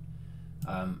sprinting.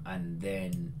 And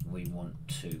then we want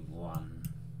to run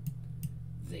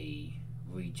the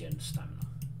regen stamina.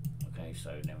 Okay,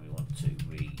 so then we want to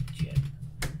regen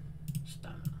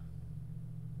stamina.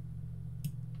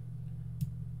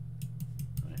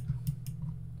 Right.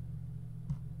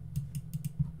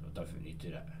 I don't think we need to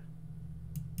do that.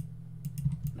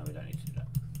 No, we don't need to do that.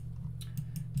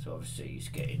 So obviously it's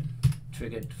getting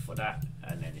triggered for that,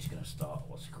 and then it's going to start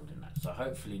what's it called in that. So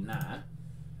hopefully now,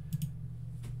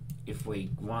 if we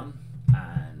run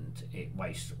and it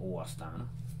wastes all our stamina,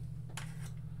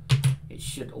 it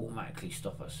should automatically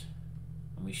stop us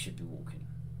and we should be walking,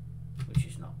 which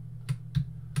is not.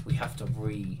 We have to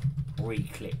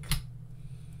re-click.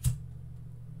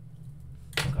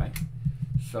 Okay,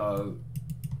 so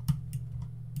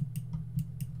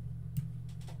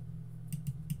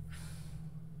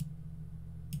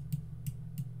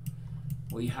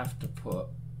we have to put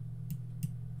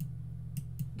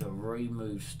the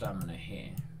remove stamina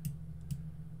here.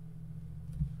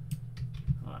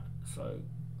 Right, so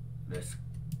let's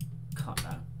cut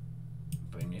that,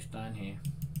 bring this down here.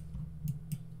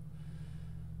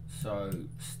 So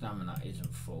stamina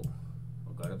isn't full.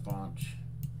 We'll go to branch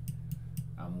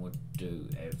and we'll do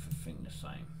everything the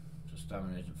same. So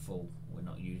stamina isn't full, we're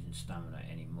not using stamina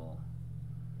anymore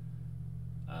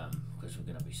because we're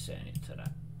going to be setting it to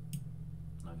that.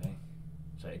 Okay,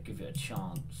 so it'll give you a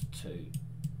chance to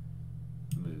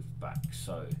move back.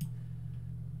 So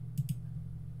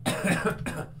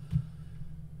I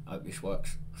hope this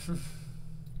works.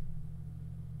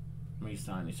 Me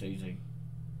saying it's easy.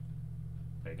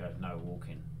 There you go, no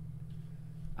walking.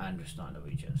 And we're starting to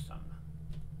regen stamina.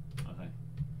 Okay.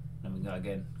 Then we can go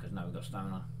again, because now we've got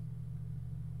stamina.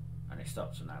 And it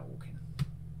stops and now walking.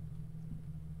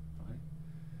 Okay.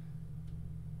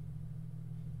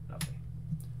 Lovely.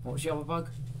 What was the other bug?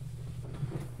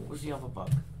 What was the other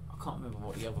bug? I can't remember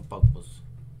what the other bug was.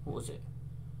 What was it?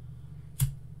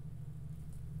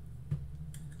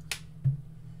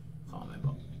 Can't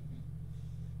remember.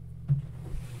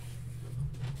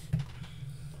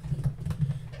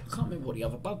 I can't remember what the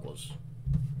other bug was.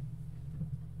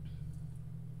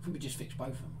 I think we just fixed both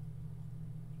of them.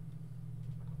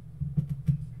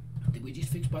 Did we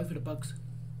just fix both of the bugs?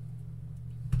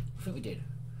 I think we did.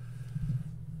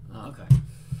 Oh, okay.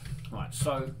 Right,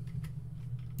 so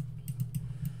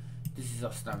this is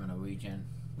our stamina regen.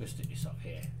 We'll stick this up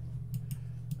here.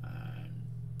 And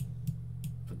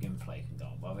begin play can go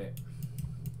above it.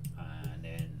 And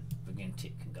then begin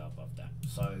tick can go above that.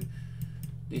 So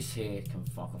this here can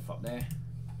fuck off up there.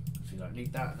 So we don't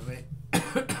need that in a bit.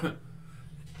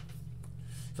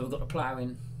 So we've got the player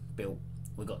in, built.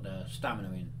 We've got the stamina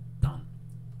in, done.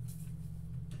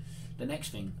 The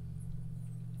next thing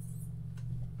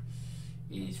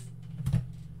is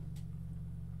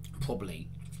probably,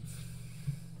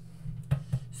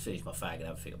 finish my fag and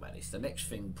have a think about this. The next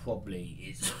thing probably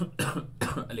is a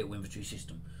little inventory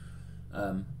system.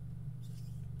 But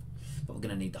we're going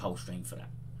to need the whole stream for that,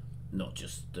 not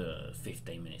just the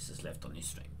 15 minutes that's left on this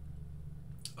stream.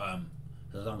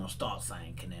 Because I'm going to start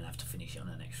saying and then have to finish it on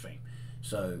the next stream.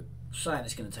 So saying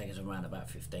it's going to take us around about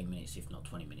 15 minutes, if not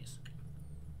 20 minutes.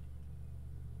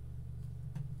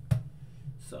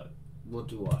 So what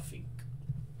do I think?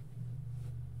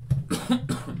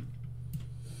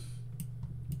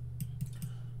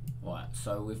 Right,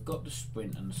 so we've got the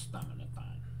sprint and the stamina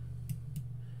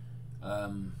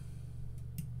down.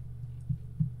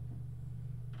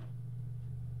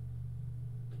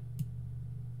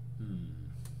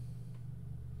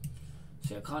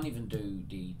 See, I can't even do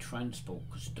the transport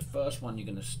because the first one you're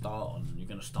going to start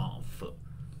on foot.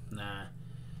 Now,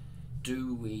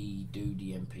 do we do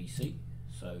the NPC?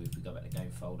 So if we go back to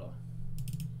game folder,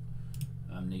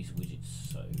 these are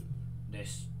widgets. So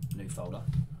this new folder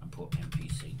and put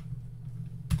NPC.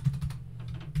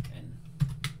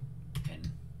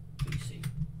 NPC.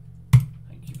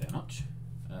 Thank you very much.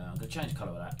 I'm going to change the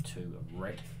colour of that to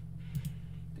red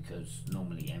because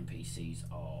normally NPCs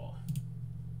are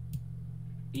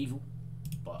evil,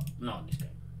 but not in this game.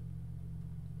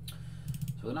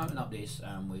 So we're going to open up this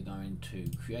and we're going to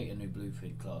create a new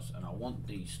blueprint class, and I want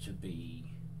these to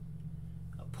be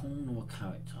a pawn or a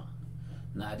character.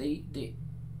 Now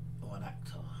or an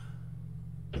actor.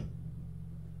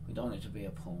 We don't want it to be a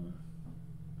pawn.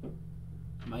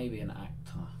 Maybe an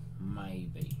actor.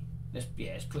 Maybe.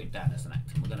 Let's put it down as an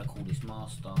actor. We're going to call this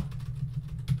master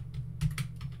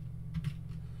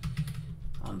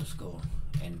underscore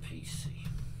NPC.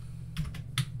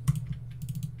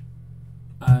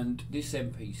 And this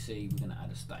NPC we're going to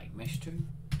add a static mesh to,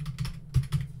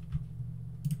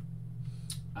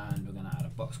 and we're going to add a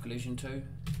box collision to,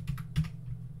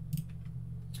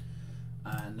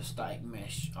 and the static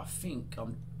mesh, I think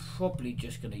I'm probably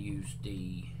just going to use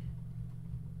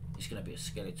it's going to be a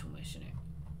skeletal mesh, isn't it?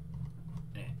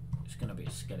 Yeah, it's going to be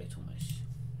a skeletal mesh.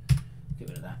 Get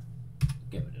rid of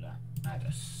that, add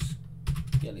a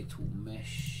skeletal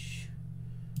mesh,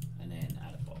 and then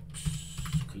add a box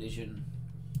collision.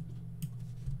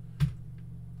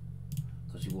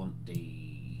 Because you want the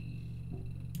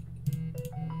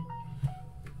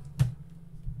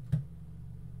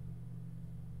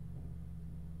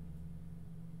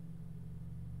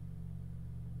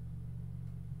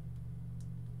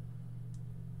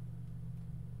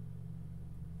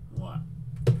right.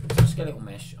 For skeletal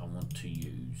mesh, I want to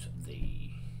use the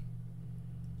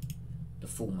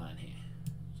full man here.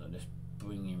 So let's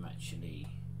bring him actually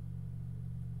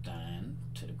down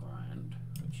to the ground,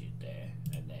 which is there,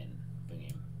 and then bring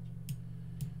him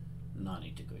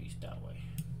 90 degrees that way.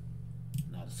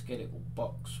 Now the skeletal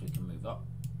box we can move up.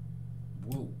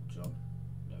 Whoa, John.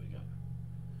 There we go.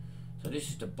 So this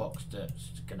is the box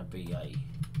that's going to be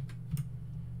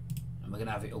and we're going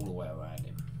to have it all the way around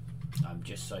him.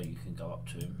 Just so you can go up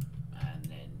to him and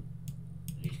then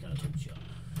he's going to talk to you.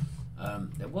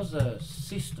 There was a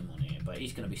system on here, but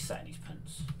he's going to be sat in his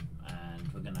pants,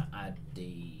 and we're going to add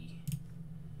the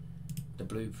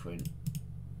blueprint,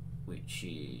 which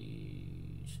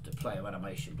is the player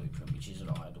animation blueprint, which is an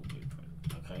idle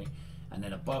blueprint. Okay, and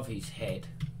then above his head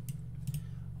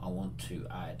I want to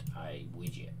add a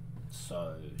widget.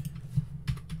 So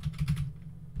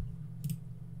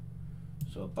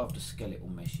So above the skeletal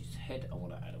mesh's head, I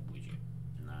want to add a widget.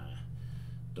 Nah,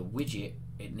 the widget,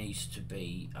 it needs to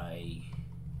be a,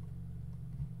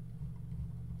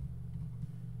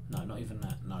 no, not even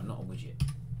that. No, not a widget.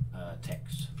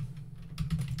 Text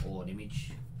or an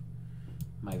image.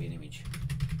 Maybe an image.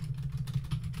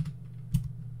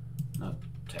 No,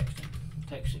 text.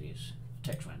 Text it is.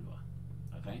 Text renderer.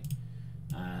 Okay,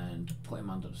 and put him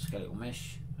under the skeletal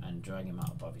mesh and drag him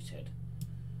up above his head.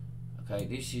 Okay,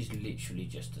 this is literally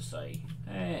just to say,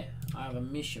 hey, I have a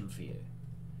mission for you.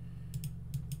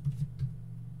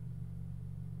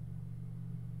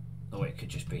 Or it could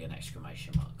just be an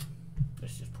exclamation mark.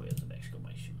 Let's just put it as an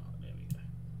exclamation mark. There we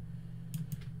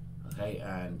go. Okay,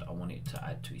 and I want it to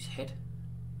add to his head.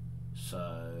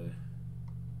 So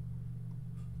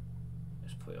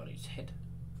let's put it on his head.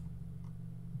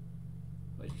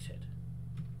 Where's his head?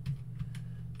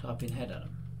 Type in head,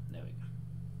 Adam. There we go.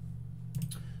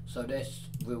 So let's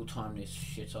real time this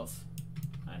shit off,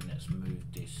 and let's move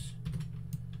this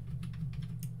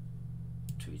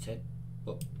to his head.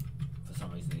 Oh, for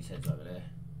some reason his head's over there,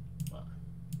 but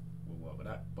we'll work with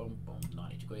that. Boom, boom,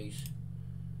 90 degrees.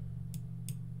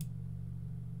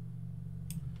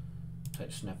 Take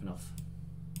the snapping off,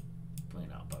 bring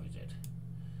it up above his head,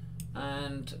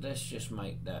 and let's just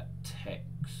make that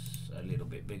text a little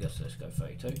bit bigger. So let's go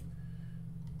 32.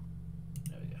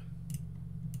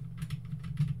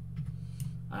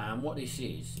 And what this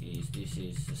is this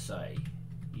is to say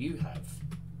you have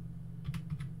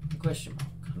a question mark.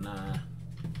 Now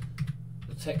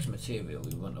the text material,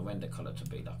 we want the render color to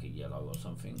be like a yellow or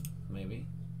something, maybe.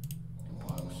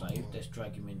 Compile, save. Let's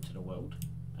drag him into the world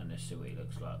and let's see what he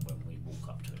looks like when we walk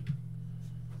up to him.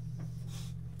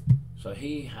 So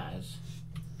he has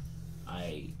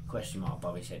a question mark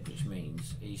above his head, which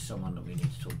means he's someone that we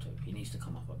need to talk to. He needs to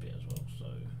come up a bit as well. So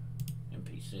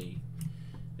NPC.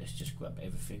 Let's just grab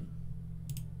everything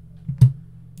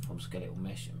from skeletal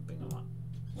mesh and bring them up.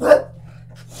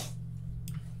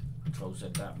 Control Z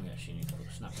that, we actually need to put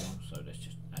a snap on, so let's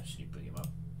just actually bring him up.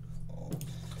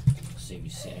 See if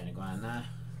he's sitting in the ground now.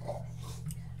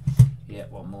 Yeah,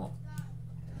 one more.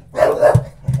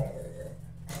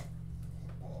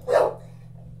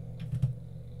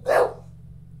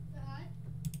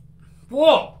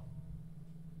 What?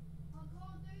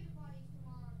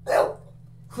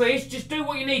 Chris, just do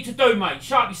what you need to do, mate.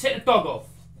 Shut up, you set the dog off.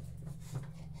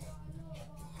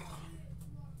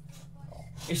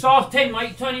 It's 10:30,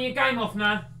 mate. Turning your game off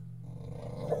now.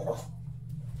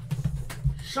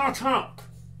 Shut up.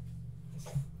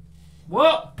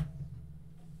 What?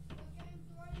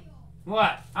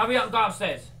 Right, hurry up and go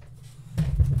upstairs.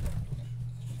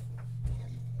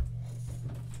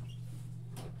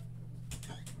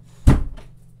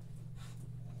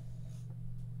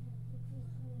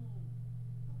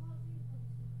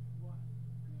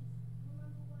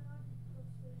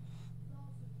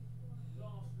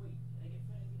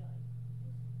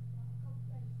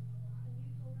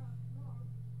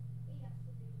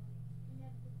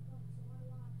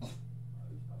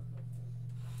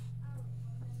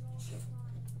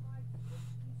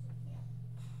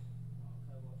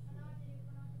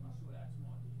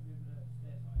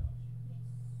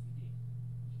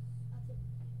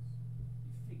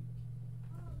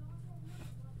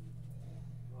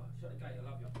 Shut the gate, I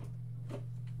love you.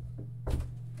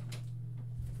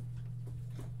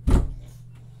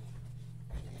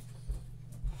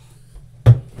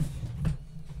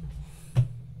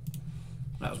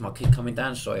 That was my kid coming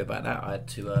down, sorry about that. I had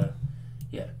to,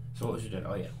 yeah. So what was we doing?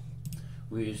 Oh yeah.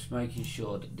 We was making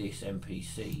sure that this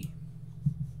NPC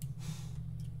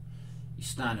is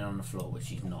standing on the floor, which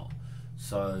he's not.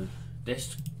 So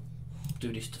let's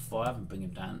do this to 5 and bring him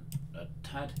down a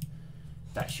tad.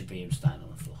 That should be him standing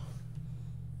on the floor.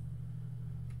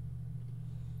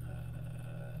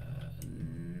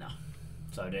 No.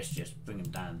 So let's just bring him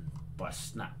down by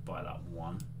snap by like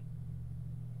 1.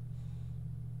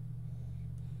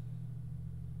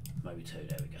 Maybe 2,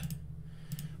 there we go.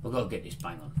 We've got to get this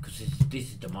bang on because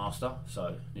this is the master,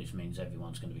 so this means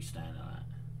everyone's going to be standing like that.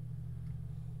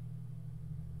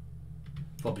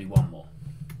 Probably 1 more.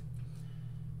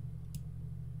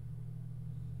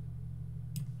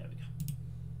 There we go.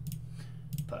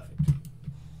 Perfect.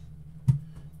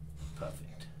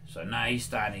 Perfect. So now he's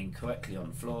standing correctly on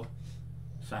the floor,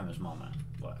 same as my man.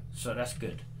 Right. So that's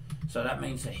good. So that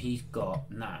means that he's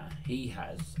got, now he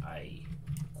has a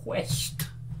quest.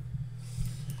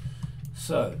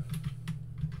 So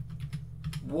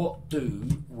what do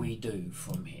we do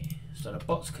from here? So the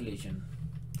box collision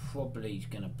probably is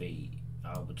going to be,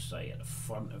 I would say, at the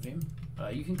front of him.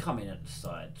 You can come in at the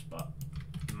sides, but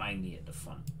mainly at the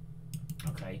front.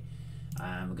 Okay,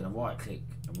 and we're going to right click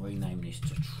and rename this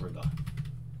to trigger.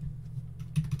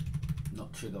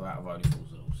 Not trigger out of Holy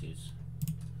Balls and Horses.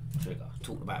 Trigger.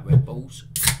 Talking about Red Balls.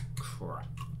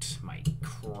 Cracked, mate.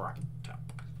 Cracked up.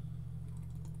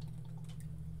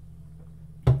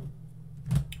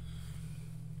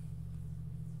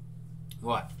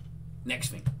 Right. Next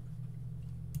thing.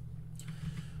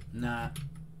 Now,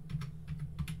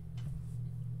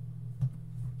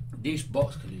 this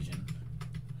box collision,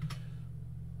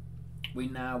 we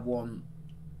now want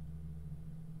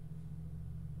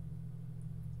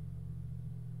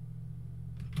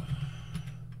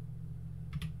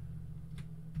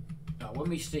when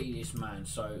we see this man,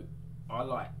 so I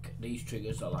like these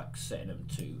triggers, I like setting them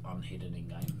to unhidden in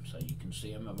game so you can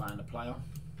see them around the player.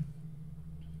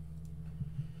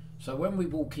 So when we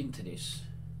walk into this,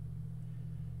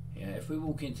 yeah, if we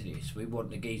walk into this, we want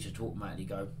the geezer to automatically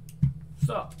go,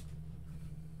 stop.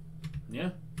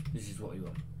 Yeah, this is what we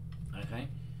want. Okay,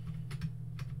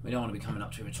 we don't want to be coming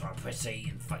up to him and trying to press E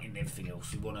and fucking everything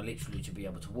else. We want to literally to be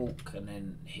able to walk, and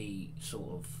then he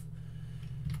sort of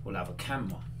will have a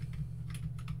camera.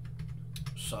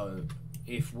 So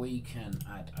if we can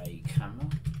add a camera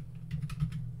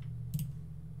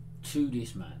to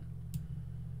this man,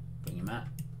 bring him out,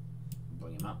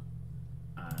 bring him up,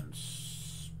 and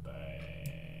span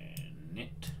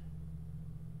it.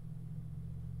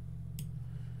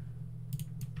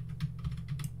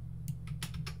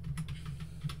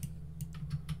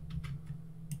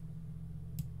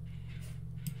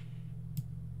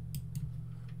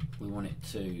 We want it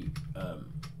to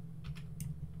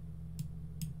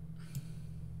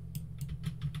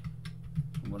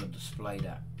we want to display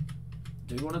that.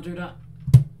 Do we want to do that?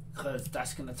 Because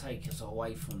that's going to take us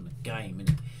away from the game.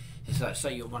 And it's like,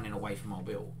 say you're running away from our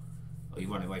bill, or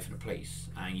you're running away from the police,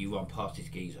 and you run past this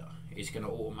geezer. It's going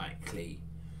to automatically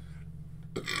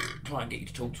try and get you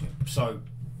to talk to him. So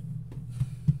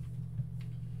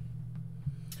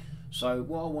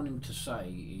what I want him to say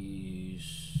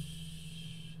is,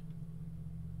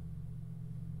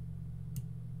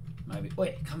 maybe,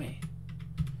 wait, come here.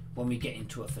 When we get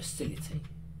into a facility,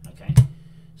 okay?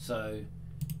 So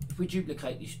if we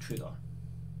duplicate this trigger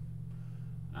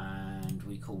and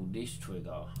we call this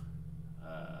trigger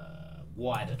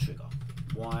wider trigger,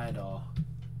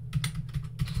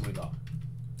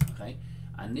 okay?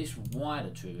 And this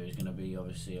wider trigger is going to be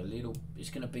obviously a little, it's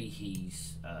going to be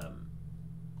his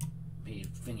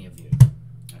thingy of view,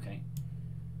 okay?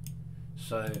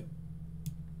 So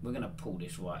we're going to pull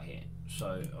this right here.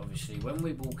 So obviously when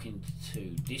we walk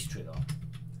into this trigger,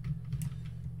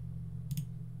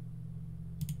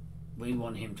 we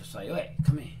want him to say, hey,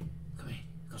 come here, I've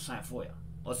got something for you.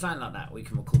 Or something like that. We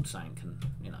can record something,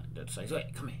 that says,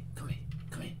 hey, come here.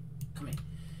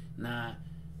 Now,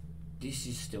 this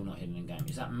is still not hidden in game.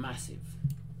 Is that massive?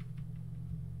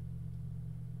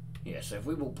 Yeah, so if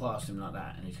we walk past him like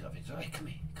that and he's got, hey, come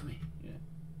here. Yeah.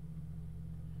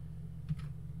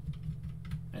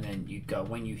 And then you go,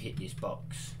 when you hit this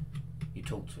box, you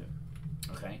talk to him.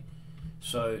 Okay?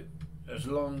 So as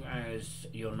long as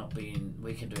you're not being,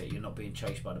 we can do it, you're not being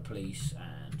chased by the police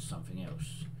and something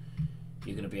else,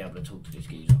 you're going to be able to talk to this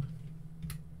geezer.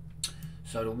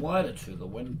 So the wider trigger,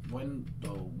 when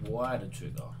the wider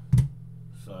trigger,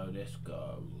 so let's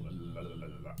go,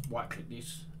 right click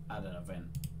this, add an event,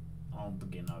 I'll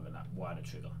begin over that wider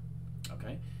trigger.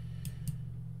 Okay?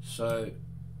 So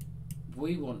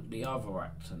we want the other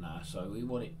actor now, so we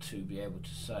want it to be able to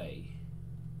say,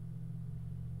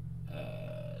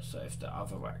 so if the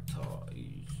other actor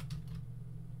is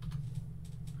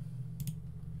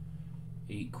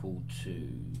equal to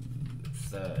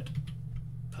third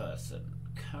person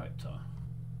character,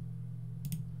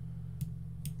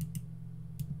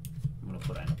 I'm going to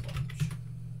put that in a bunch.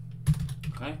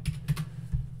 Okay?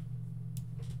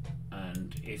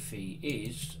 And if he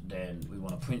is, then we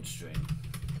want a print string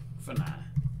for now.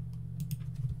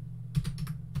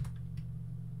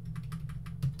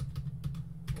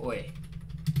 Oi,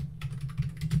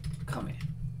 come here.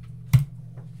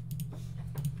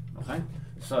 Okay,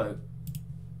 so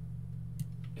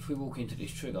if we walk into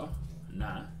this trigger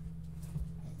now,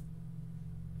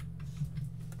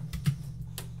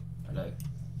 hello,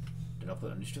 did I put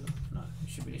it on this trigger? No, it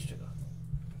should be this trigger.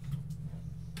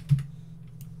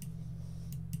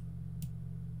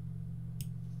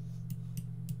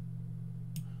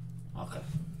 Okay.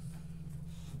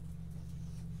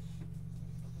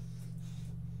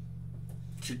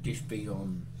 Should this be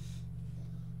on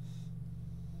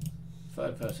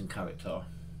third person character,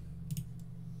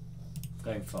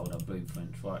 game folder,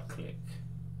 blueprint, right click,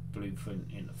 blueprint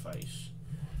interface,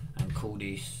 and call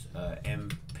this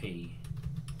MPC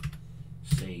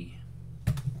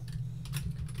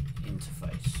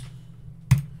interface.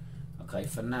 Okay,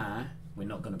 for now we're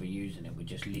not going to be using it, we're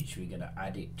just literally going to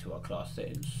add it to our class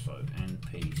settings. So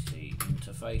npc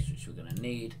interface, which we're going to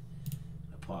need,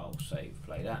 a file, save,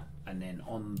 play that, and then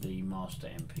on the master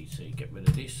npc get rid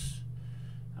of this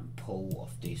and pull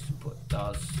off this and put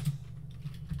does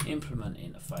implement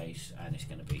interface, and it's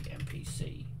going to be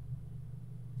npc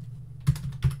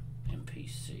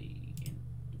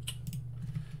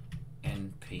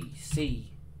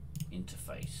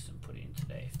interface, and put it into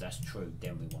there. If that's true,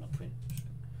 then we want to print.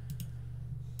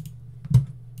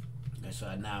 Okay,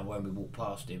 so now when we walk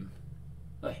past him,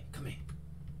 hey, come here,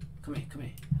 come here, come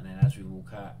here, and then as we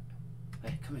walk out,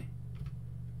 hey, come here.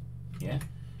 Yeah,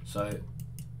 so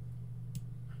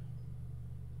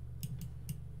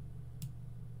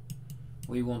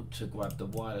we want to grab the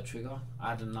wider trigger,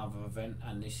 add another event,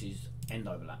 and this is end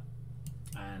overlap,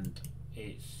 and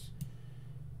it's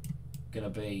gonna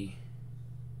be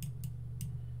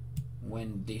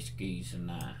when this geezer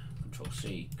now, Control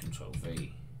C, Control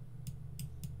V.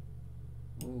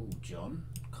 Oh, John,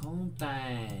 calm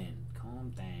down,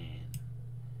 calm down.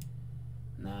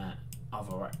 Now,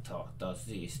 other actor does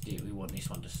this. We want this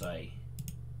one to say,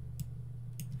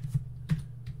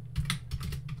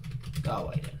 go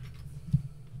away then.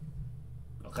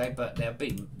 Okay, but there'll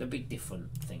be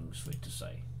different things for it to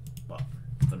say, but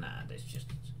for now, there's just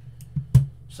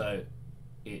so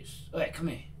it's hey, come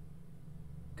here,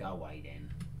 go away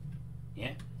then,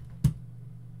 yeah.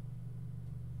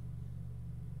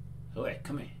 So hey,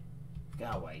 come here, go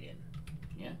away then,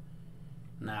 yeah.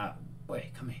 Now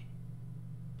wait, come here.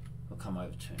 We'll come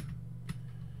over to him,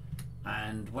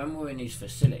 and when we're in his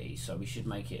facility, so we should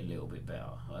make it a little bit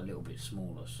better, a little bit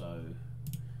smaller. So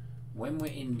when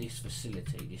we're in this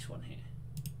facility, this one here,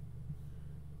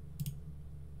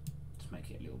 let's make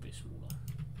it a little bit smaller.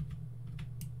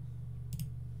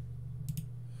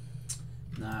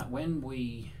 Now when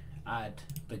we add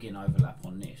begin overlap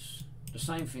on this, the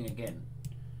same thing again.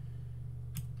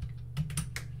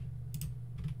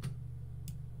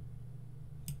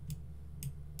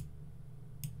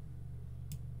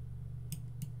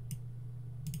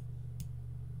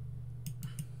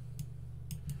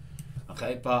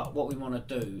 Okay, but what we want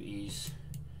to do is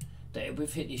that if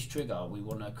we've hit this trigger, we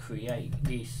want to create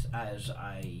this as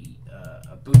a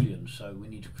boolean. So we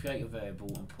need to create a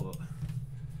variable and put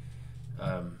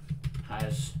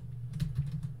has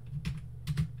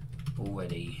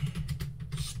already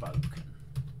spoken.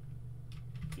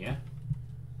 Yeah.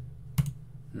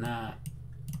 Now,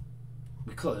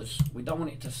 because we don't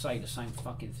want it to say the same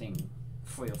fucking thing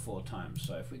 3 or 4 times.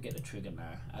 So if we get the trigger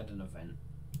now, add an event.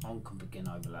 On can begin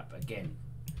overlap again.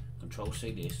 Control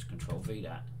C this, Control V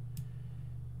that,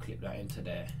 clip that into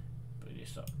there, put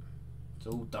this up. It's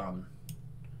all done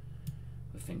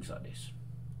with things like this.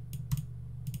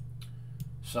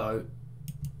 So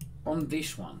on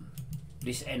this one,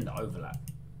 this end overlap,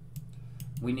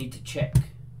 we need to check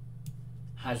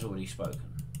has already spoken.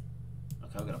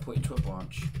 Okay, I'm going to put it into a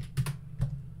branch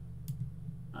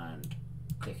and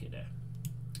click it there.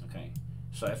 Okay.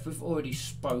 So if we've already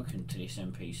spoken to this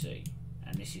NPC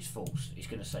and this is false, it's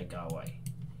going to say go away.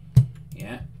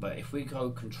 Yeah, but if we go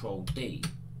Control D,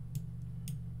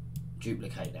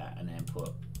 duplicate that, and then put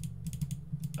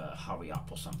hurry up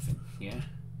or something. Yeah.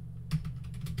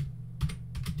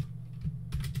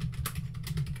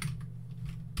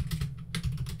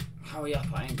 Hurry up!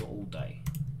 I ain't got all day.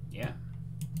 Yeah.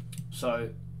 So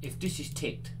if this is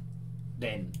ticked,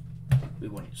 then we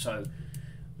want it. So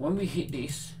when we hit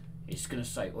this, it's going to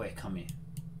say, wait, come here.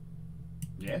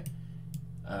 Yeah.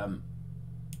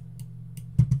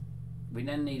 We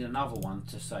then need another one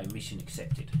to say mission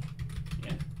accepted.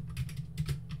 Yeah.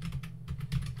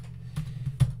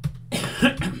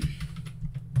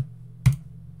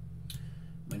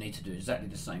 We need to do exactly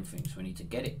the same thing. So we need to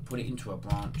get it, put it into a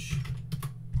branch.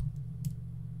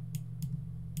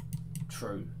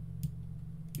 True.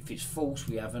 If it's false,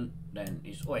 we haven't, then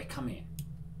it's, oi, come here.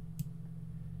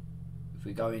 If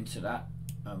we go into that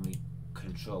and we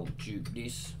Control dupe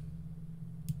this,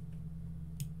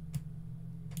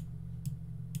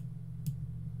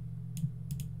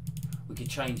 we could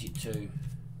change it to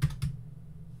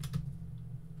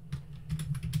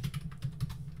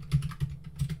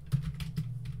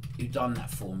you've done that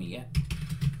for me, yeah?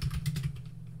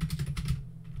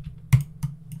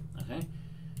 Okay,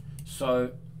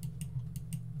 so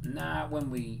now when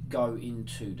we go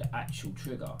into the actual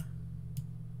trigger,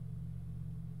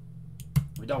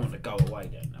 we don't want to go away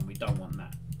then, and we don't want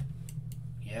that.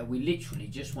 Yeah, we literally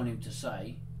just want him to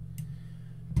say,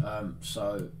 on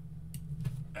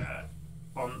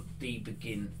the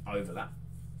begin overlap,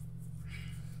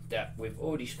 that we've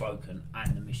already spoken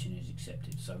and the mission is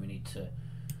accepted. So we need to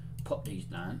pop these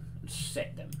down and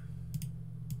set them.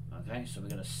 Okay, so we're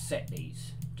going to set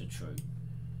these to true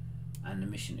and the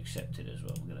mission accepted as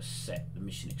well. We're going to set the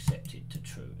mission accepted to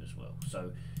true as well.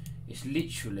 So it's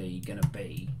literally going to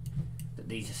be that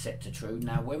these are set to true.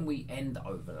 Now when we end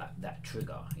overlap that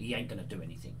trigger, he ain't going to do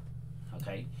anything.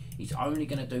 Okay, he's only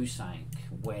going to do something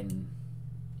when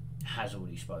has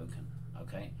already spoken.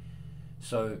 Okay,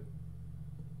 so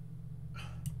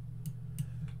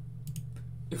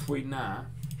if we go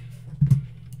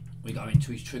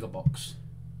into his trigger box,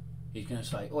 he's going to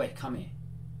say, oi, come here.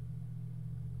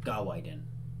 Go away then.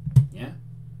 Yeah?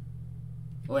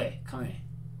 Oi, come here.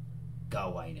 Go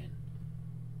away then.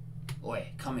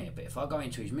 Oi, come here. But if I go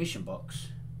into his mission box,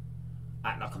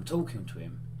 act like I'm talking to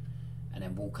him, and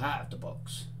then walk out of the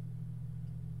box,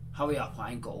 hurry up,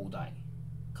 I ain't got all day.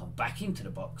 Come back into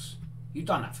the box. You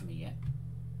done that for me yet?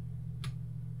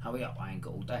 Hurry up, I ain't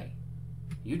got all day.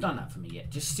 You done that for me yet?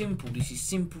 Just simple. This is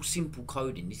simple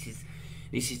coding. This is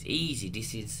easy.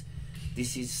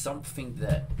 This is something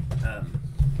that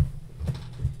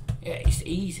yeah, it's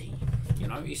easy. You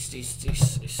know,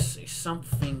 it's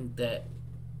something that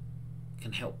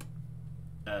can help.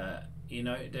 You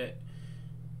know, that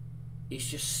it's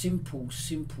just simple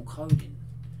coding.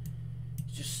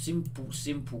 It's just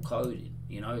simple coding.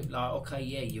 You know, like, okay,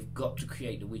 yeah, you've got to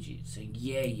create the widgets, and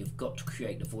yeah, you've got to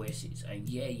create the voices, and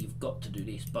yeah, you've got to do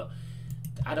this, but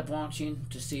add a branch in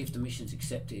to see if the mission's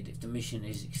accepted. If the mission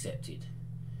is accepted,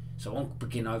 so on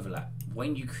begin overlap,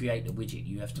 when you create the widget,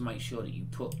 you have to make sure that you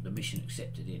put the mission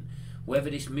accepted in. Whether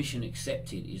this mission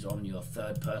accepted is on your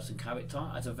third person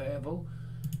character as a variable,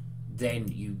 then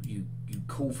you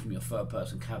call from your third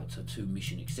person character to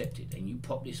mission accepted, and you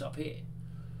pop this up here.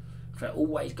 So it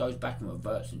always goes back and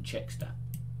reverts and checks that.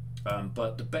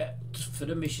 But for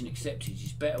the mission accepted,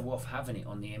 it's better off having it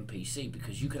on the NPC,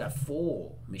 because you could have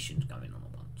 4 missions going on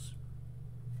at once.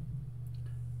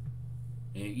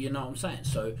 You know what I'm saying?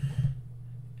 So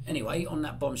anyway, on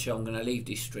that bombshell, I'm going to leave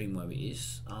this stream where it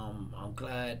is. I'm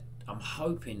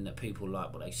hoping that people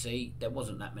like what they see. There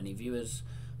wasn't that many viewers,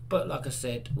 but like I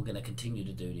said, we're going to continue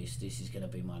to do this. This is going to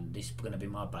be my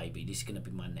baby. This is going to be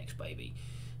my next baby.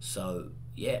 So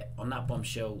yeah, on that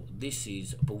bombshell, this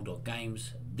is Bulldog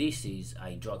Games. This is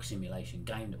a drug simulation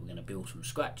game that we're going to build from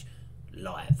scratch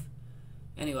live.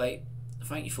 Anyway,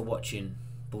 thank you for watching.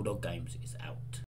 Bulldog Games is out.